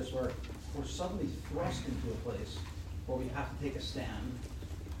 have this where we're suddenly thrust into a place where we have to take a stand.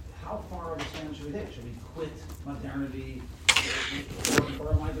 How far of a stand should we take? Should we quit modernity?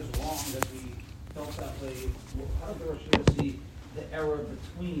 Or am I just wrong that we felt that way? How do we see the error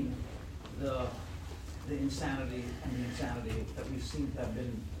between the insanity and the insanity that we seem to have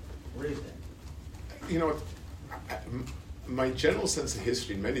been raised in? You know, my general sense of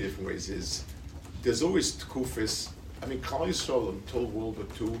history in many different ways is there's always tkufis. I mean, Klal Yisrael until World War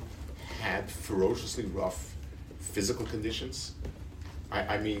II had ferociously rough physical conditions.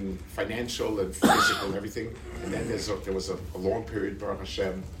 I mean, financial and physical and everything. And then there was a long period, Baruch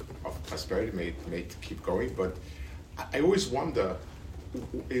Hashem, of prosperity made to keep going. But I always wonder,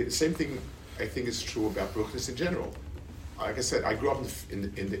 same thing I think is true about Bruchnis in general. Like I said, I grew up in the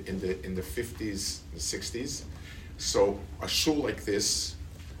 50s, and the 60s. So a shul like this,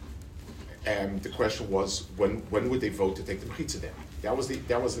 the question was when would they vote to take the mechitza down? That was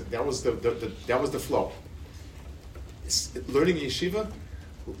the flow. Learning in yeshiva,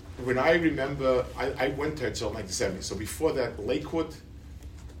 when I remember, I went there until 1970. So before that, Lakewood,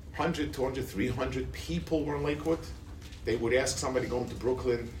 100, 200, 300 people were in Lakewood. They would ask somebody going to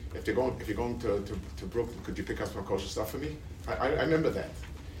Brooklyn, if you're going to Brooklyn, could you pick up some kosher stuff for me? I remember that.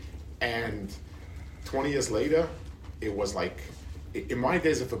 And 20 years later, it was like, in my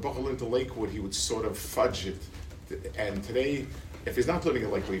days, if a Buchel into Lakewood, he would sort of fudge it. And today, if he's not living in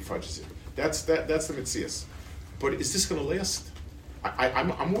Lakewood, he fudges it. That's the Metzias. But is this going to last?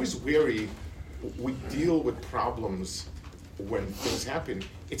 I'm always wary. We deal with problems when things happen.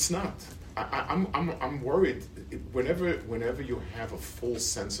 It's not. I'm worried. Whenever you have a full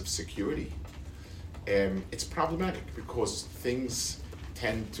sense of security, it's problematic because things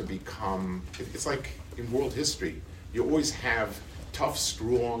tend to become. It's like in world history. You always have tough,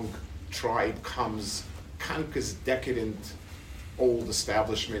 strong tribe comes, conquers decadent, old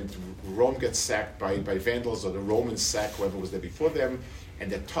establishment. Rome gets sacked by Vandals, or the Romans sack whoever was there before them, and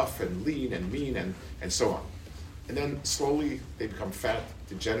they're tough and lean and mean and so on. And then slowly they become fat,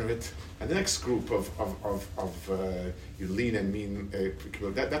 degenerate, and the next group of you lean and mean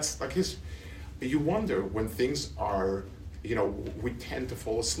that's like history. You wonder when things are, we tend to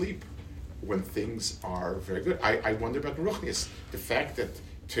fall asleep when things are very good. I wonder about the Ruchnius. The fact that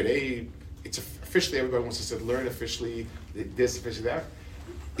today it's officially everybody wants to learn officially this, officially that.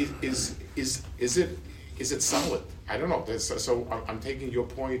 Is it solid? I don't know. So I'm taking your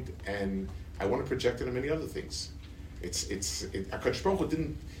point and I want to project it on many other things. HaKadosh Baruch Hu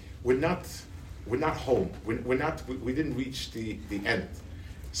didn't. We're not home. We didn't reach the end.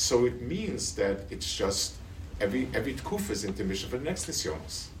 So it means that it's just every tkuf is intermission for the next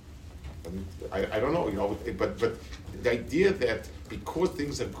nisyonos. I don't know, but the idea that because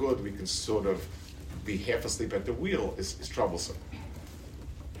things are good, we can sort of be half asleep at the wheel is troublesome.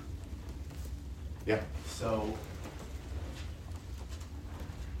 Yeah. So,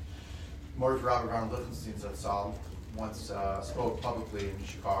 Mordechai Rabbi Aaron Lichtenstein Zatzal once spoke publicly in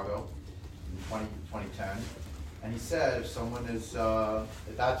Chicago in 2010, and he said if someone is,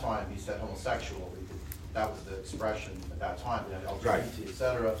 at that time, he said homosexual, that was the expression at that time, LGBT, right,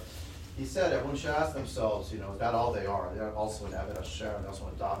 etc. He said everyone should ask themselves, is that all they are? They're also an Eved Hashem, they also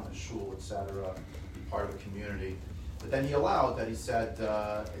want to daven in a shul, etc., be part of a community. But then he allowed that he said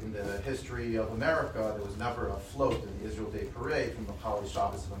in the history of America, there was never a float in the Israel Day Parade from the Chali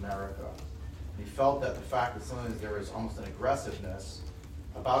Shabbos of America. And he felt that the fact that sometimes there is almost an aggressiveness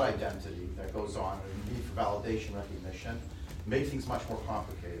about identity that goes on, and the need for validation recognition, made things much more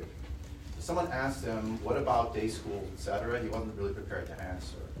complicated. someone asked him, what about day school, etc.? He wasn't really prepared to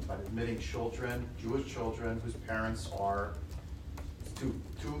answer. About admitting children, Jewish children, whose parents are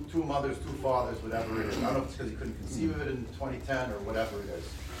two mothers, two fathers, whatever it is. I don't know if it's because he couldn't conceive of it in 2010 or whatever it is.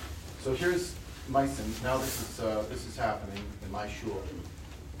 So here's Meissen. Now this is happening in my shul.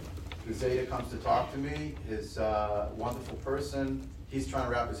 The Zeta comes to talk to me. His wonderful person. He's trying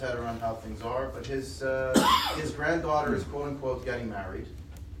to wrap his head around how things are, but his granddaughter is quote unquote getting married.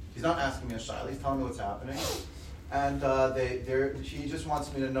 He's not asking me a shayla. He's telling me what's happening, and she just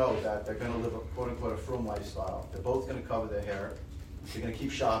wants me to know that they're going to live a quote unquote a frum lifestyle. They're both going to cover their hair. They're going to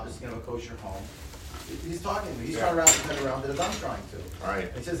keep Shabbos. They're going to have a kosher home. He's talking to me. He's trying to wrap his head around it as I'm trying to.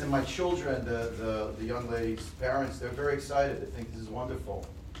 Right. He says, and my children, the young lady's parents, they're very excited. They think this is wonderful.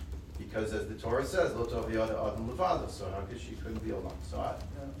 Because as the Torah says, Lo tov yada adam levada, so how could she couldn't be alone? So I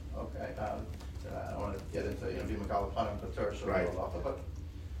don't want to get into be megalapanim patur right. But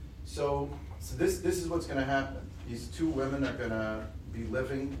so this is what's going to happen. These two women are going to be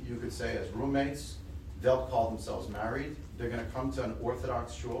living, you could say, as roommates. They'll call themselves married. They're going to come to an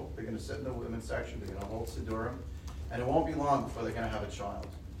Orthodox shul. They're going to sit in the women's section. They're going to hold Sidurim, and it won't be long before they're going to have a child.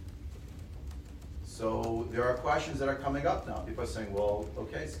 So there are questions that are coming up now. People are saying, well,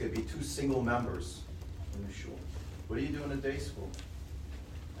 okay, it's going to be two single members in the shul. What do you do in a day school?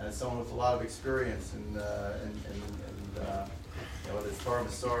 And as someone with a lot of experience in whether it's Torah,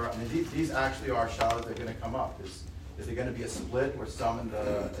 Masorah, I mean, these actually are shalas that are going to come up. Is there going to be a split where some in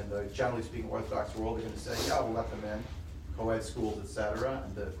the generally speaking Orthodox world are going to say, yeah, we'll let them in, co-ed schools, etc.,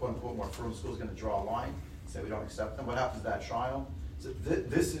 and the quote-unquote more firm school is going to draw a line, say we don't accept them. What happens to that trial? So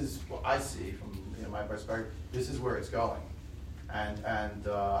this is what I see from my perspective. This is where it's going, and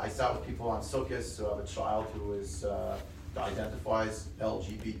I sat with people on Sukkot who have a child who is identifies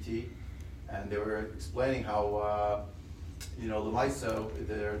LGBT, and they were explaining how Lemaisa,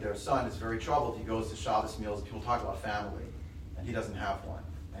 their son, is very troubled. He goes to Shabbos meals, and people talk about family, and he doesn't have one,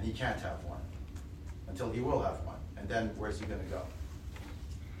 and he can't have one until he will have one, and then where's he going to go?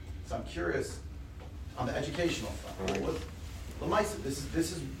 So I'm curious on the educational front. Right. Lemaisa, this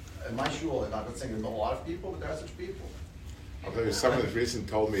is in my shul, and I'm not saying there's a lot of people, but there are such people. Although someone recently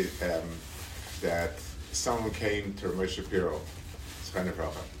told me that someone came to Ramesh Shapiro,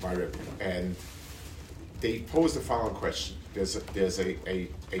 my Rebbe, and they posed the following question. There's a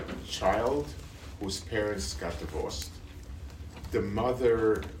child whose parents got divorced. The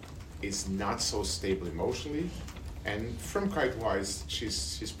mother is not so stable emotionally, and Frumkeit-wise,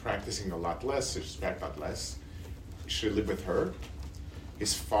 she's practicing a lot less, so she's practicing a lot less. Should live with her.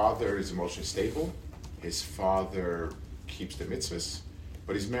 His father is emotionally stable. His father keeps the mitzvahs,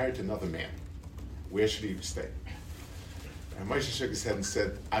 but he's married to another man. Where should he stay? And Moshe shook his head and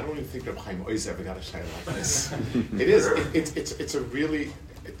said, I don't even think Reb Chaim Oz ever got a shayla like this. It's a really,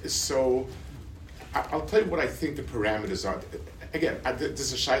 so, I'll tell you what I think the parameters are. Again, this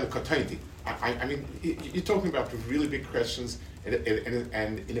is a shayla kotainti. I mean, you're talking about really big questions, and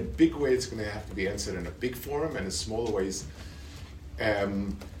in a big way it's going to have to be answered in a big forum, and in smaller ways.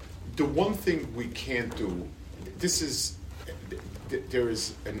 The one thing we can't do, there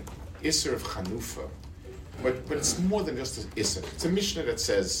is an Isser of Chanufa, but it's more than just an Isser. It's a Mishnah that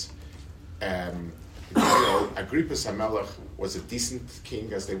says, Agrippus HaMelech was a decent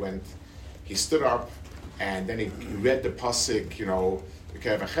king as they went. He stood up, and then he read the pasuk,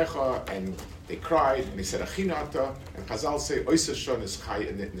 and they cried, and he said, Achinata, and Chazal say, Oysa Shon is Chai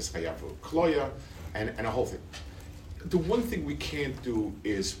Nischayavu Kloya, and a whole thing. The one thing we can't do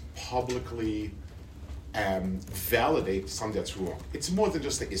is publicly validate something that's wrong. It's more than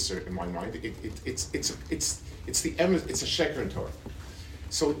just the Isser in my mind. It's a sheker in Torah.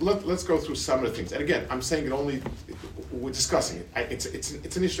 So let's go through some of the things. And again, I'm saying it only, we're discussing it.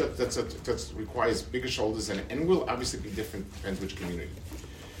 It's an issue that requires bigger shoulders and will obviously be different, depends which community.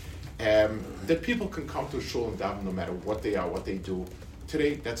 That people can come to a shul and daven no matter what they are, what they do.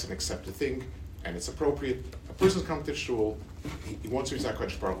 Today, that's an accepted thing, and it's appropriate. A person's come to shul, he wants to recite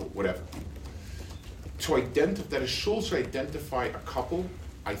Kodesh Baruch Hu, whatever. To identify, that a shul should identify a couple,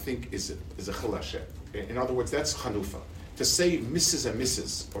 I think is a chilashet. In other words, that's chanufa. To say Mrs. and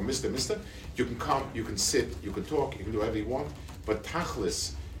Mrs. or Mr. You can come, you can sit, you can talk, you can do whatever you want, but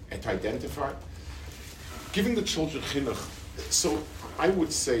tachlis, and to identify, giving the children chinuch. So I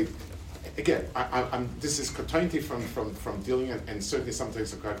would say, again, this is kotainti from dealing and certainly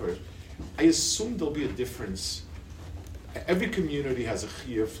sometimes a calculation. I assume there'll be a difference. Every community has a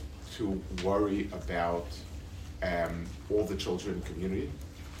chiyuv to worry about all the children in the community.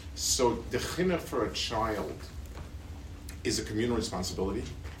 So the chinuch for a child is a communal responsibility.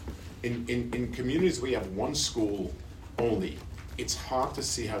 In communities where you have one school only, it's hard to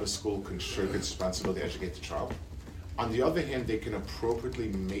see how the school can shirk its responsibility to educate the child. On the other hand, they can appropriately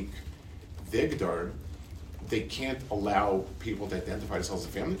make their gedar. They can't allow people to identify themselves as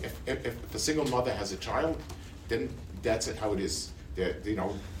a family. If a single mother has a child, then that's how it is. There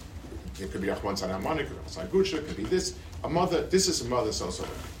could be Achman San Amani, it could be San Gutsha, it could be this. This is a mother, so. To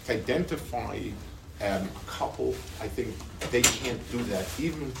identify a couple, I think they can't do that,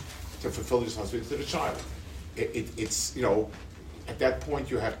 even to fulfill the responsibility to the child. It's at that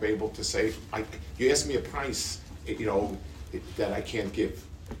point you have to be able to say, you ask me a price, that I can't give.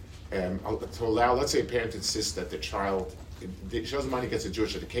 To allow, let's say a parent insists that the child doesn't mind he gets a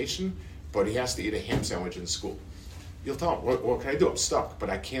Jewish education, but he has to eat a ham sandwich in school. You'll tell him, what can I do? I'm stuck, but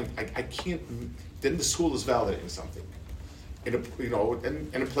I can't. Then the school is validating something. And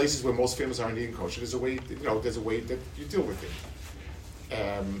in places where most families aren't eating kosher, there's a way that you deal with it.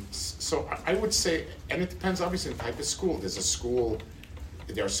 So I would say, and it depends obviously on the type of school.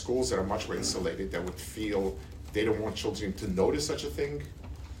 There are schools that are much more insulated that would feel they don't want children to notice such a thing.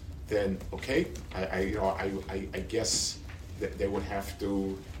 Then okay, I guess that they would have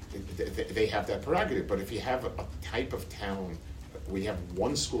to. They have that prerogative. But if you have a type of town where you have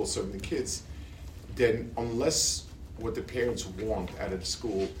one school serving the kids, then unless what the parents want out of the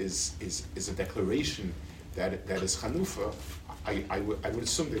school is a declaration that is chanufa, I would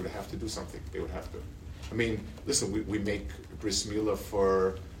assume they would have to do something. They would have to. I mean, listen, we make bris milah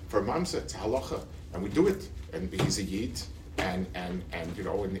for mamza, it's halacha, and we do it. And he's a yid, and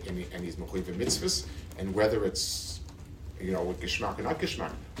he's mechuyev mitzvahs, and whether it's with geschmack or not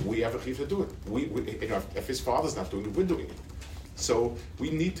geschmack, we have a chiv to do it. If his father's not doing it, we're doing it. So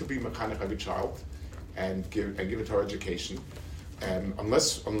we need to be mechanech every child and give a Torah education,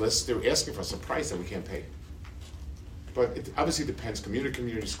 unless they're asking for us a price that we can't pay. But it obviously depends, community to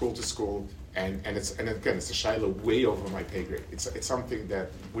community, school to school, and again it's a shaila way over my pay grade. It's something that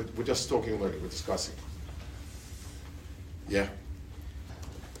we're just talking and learning, we're discussing. Yeah.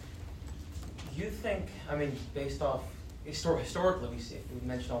 Do you think, based off historically, we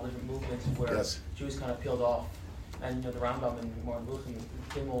mentioned all different movements where Yes. Jews kind of peeled off, and the Rambam and Morton Buchan,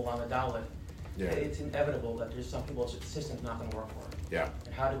 Gimel, Lamed, Yeah. it's inevitable that there's some people the system's not going to work for it. Yeah.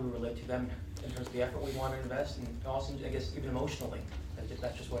 And how do we relate to them in terms of the effort we want to invest, and also, I guess, even emotionally,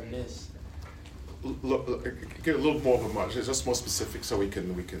 that's just what it is. Look, get a little more of a much. It's just more specific, so we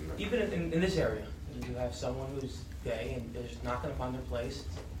can. Even in this area, you have someone who's gay, and they're just not going to find their place.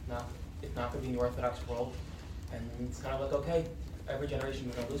 It's not going to be in the Orthodox world, and it's kind of like, okay, every generation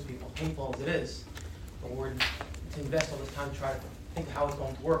we're going to lose people, painful as it is, but we're to invest all this time to try to think how it's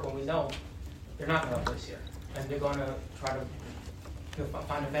going to work when we know they're not going to have a place here, and they're going to try to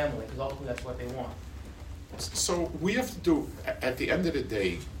find a family, because ultimately that's what they want. So we have to do, at the end of the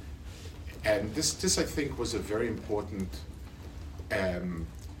day, and this I think was a very important, in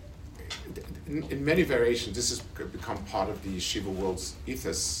many variations, this has become part of the yeshiva world's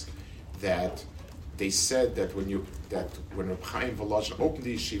ethos, that they said that when Reb Chaim Volozhin opened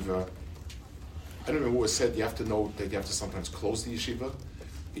the yeshiva, I don't remember what was said, you have to know that you have to sometimes close the yeshiva.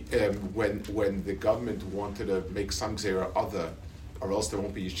 When the government wanted to make some gzera other, or else there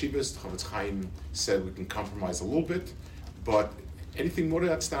won't be yeshivas, Chavetz Chaim said we can compromise a little bit, but anything more than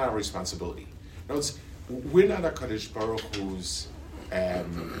that's not our responsibility. In other words, we're not a Kadosh Baruch Hu's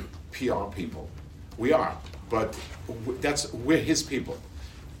PR people. We are, but we're his people.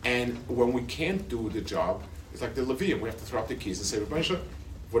 And when we can't do the job, it's like the Levium. We have to throw up the keys and say, Rebbeinu,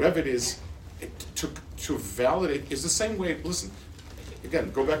 whatever it is, to validate is the same way. Listen, again,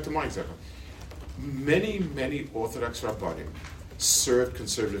 go back to my example. Many Orthodox Rabbanim served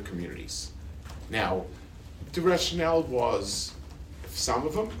conservative communities. Now, the rationale was, some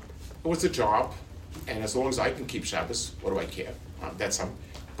of them, it was a job, and as long as I can keep Shabbos, what do I care? That's some.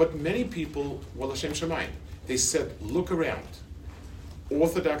 But many people, well, Hashem Shemayim, they said, look around.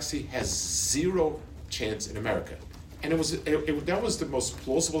 Orthodoxy has zero chance in America. And that was the most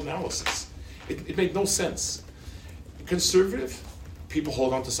plausible analysis. It made no sense. Conservative, people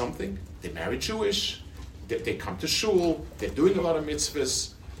hold on to something, they marry Jewish, they come to shul, they're doing a lot of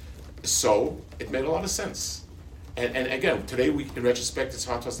mitzvahs, so it made a lot of sense. And again, today, in retrospect, it's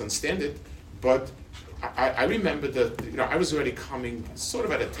hard to understand it, but I remember that I was already coming sort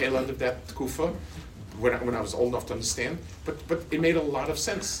of at the tail end of that tkufa when I was old enough to understand, but it made a lot of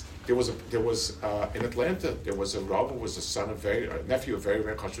sense. There was in Atlanta, there was a Rav who was a nephew of very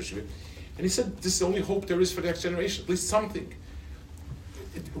Chashuv, and he said, this is the only hope there is for the next generation, at least something.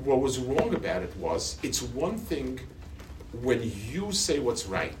 What was wrong about it was, it's one thing when you say what's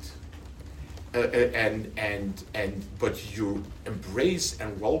right, but you embrace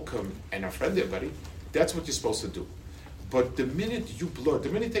and welcome and friend everybody, that's what you're supposed to do. But the minute you blur, the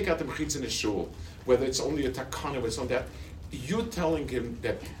minute you take out the mechitza in the shul, whether it's only a takana, whether it's on that, you're telling him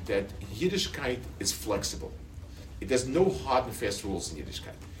that Yiddishkeit is flexible. There's no hard and fast rules in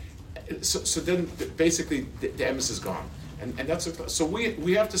Yiddishkeit. So then basically the emphasis is gone. And that's so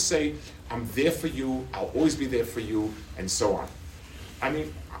we have to say, I'm there for you, I'll always be there for you, and so on. I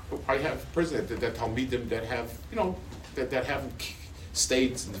mean, I have personally that Talmidim that have, that haven't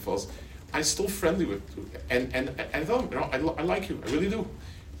stayed in the falls. I'm still friendly with, and I tell them, I like you, I really do.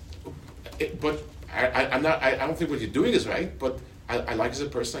 But I'm not. I don't think what you're doing is right. But I like you as a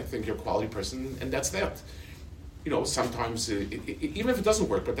person. I think you're a quality person, and that's that. Sometimes even if it doesn't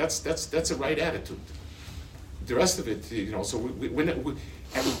work, but that's a right attitude. The rest of it, So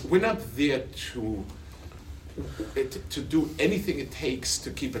we're not there to do anything it takes to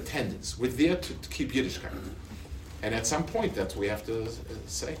keep attendance. We're there to keep Yiddishkeit, and at some point, that's what we have to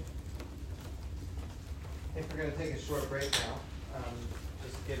say. I think we're going to take a short break now.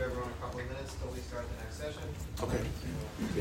 Just give everyone a couple of minutes till we start the next session. Okay.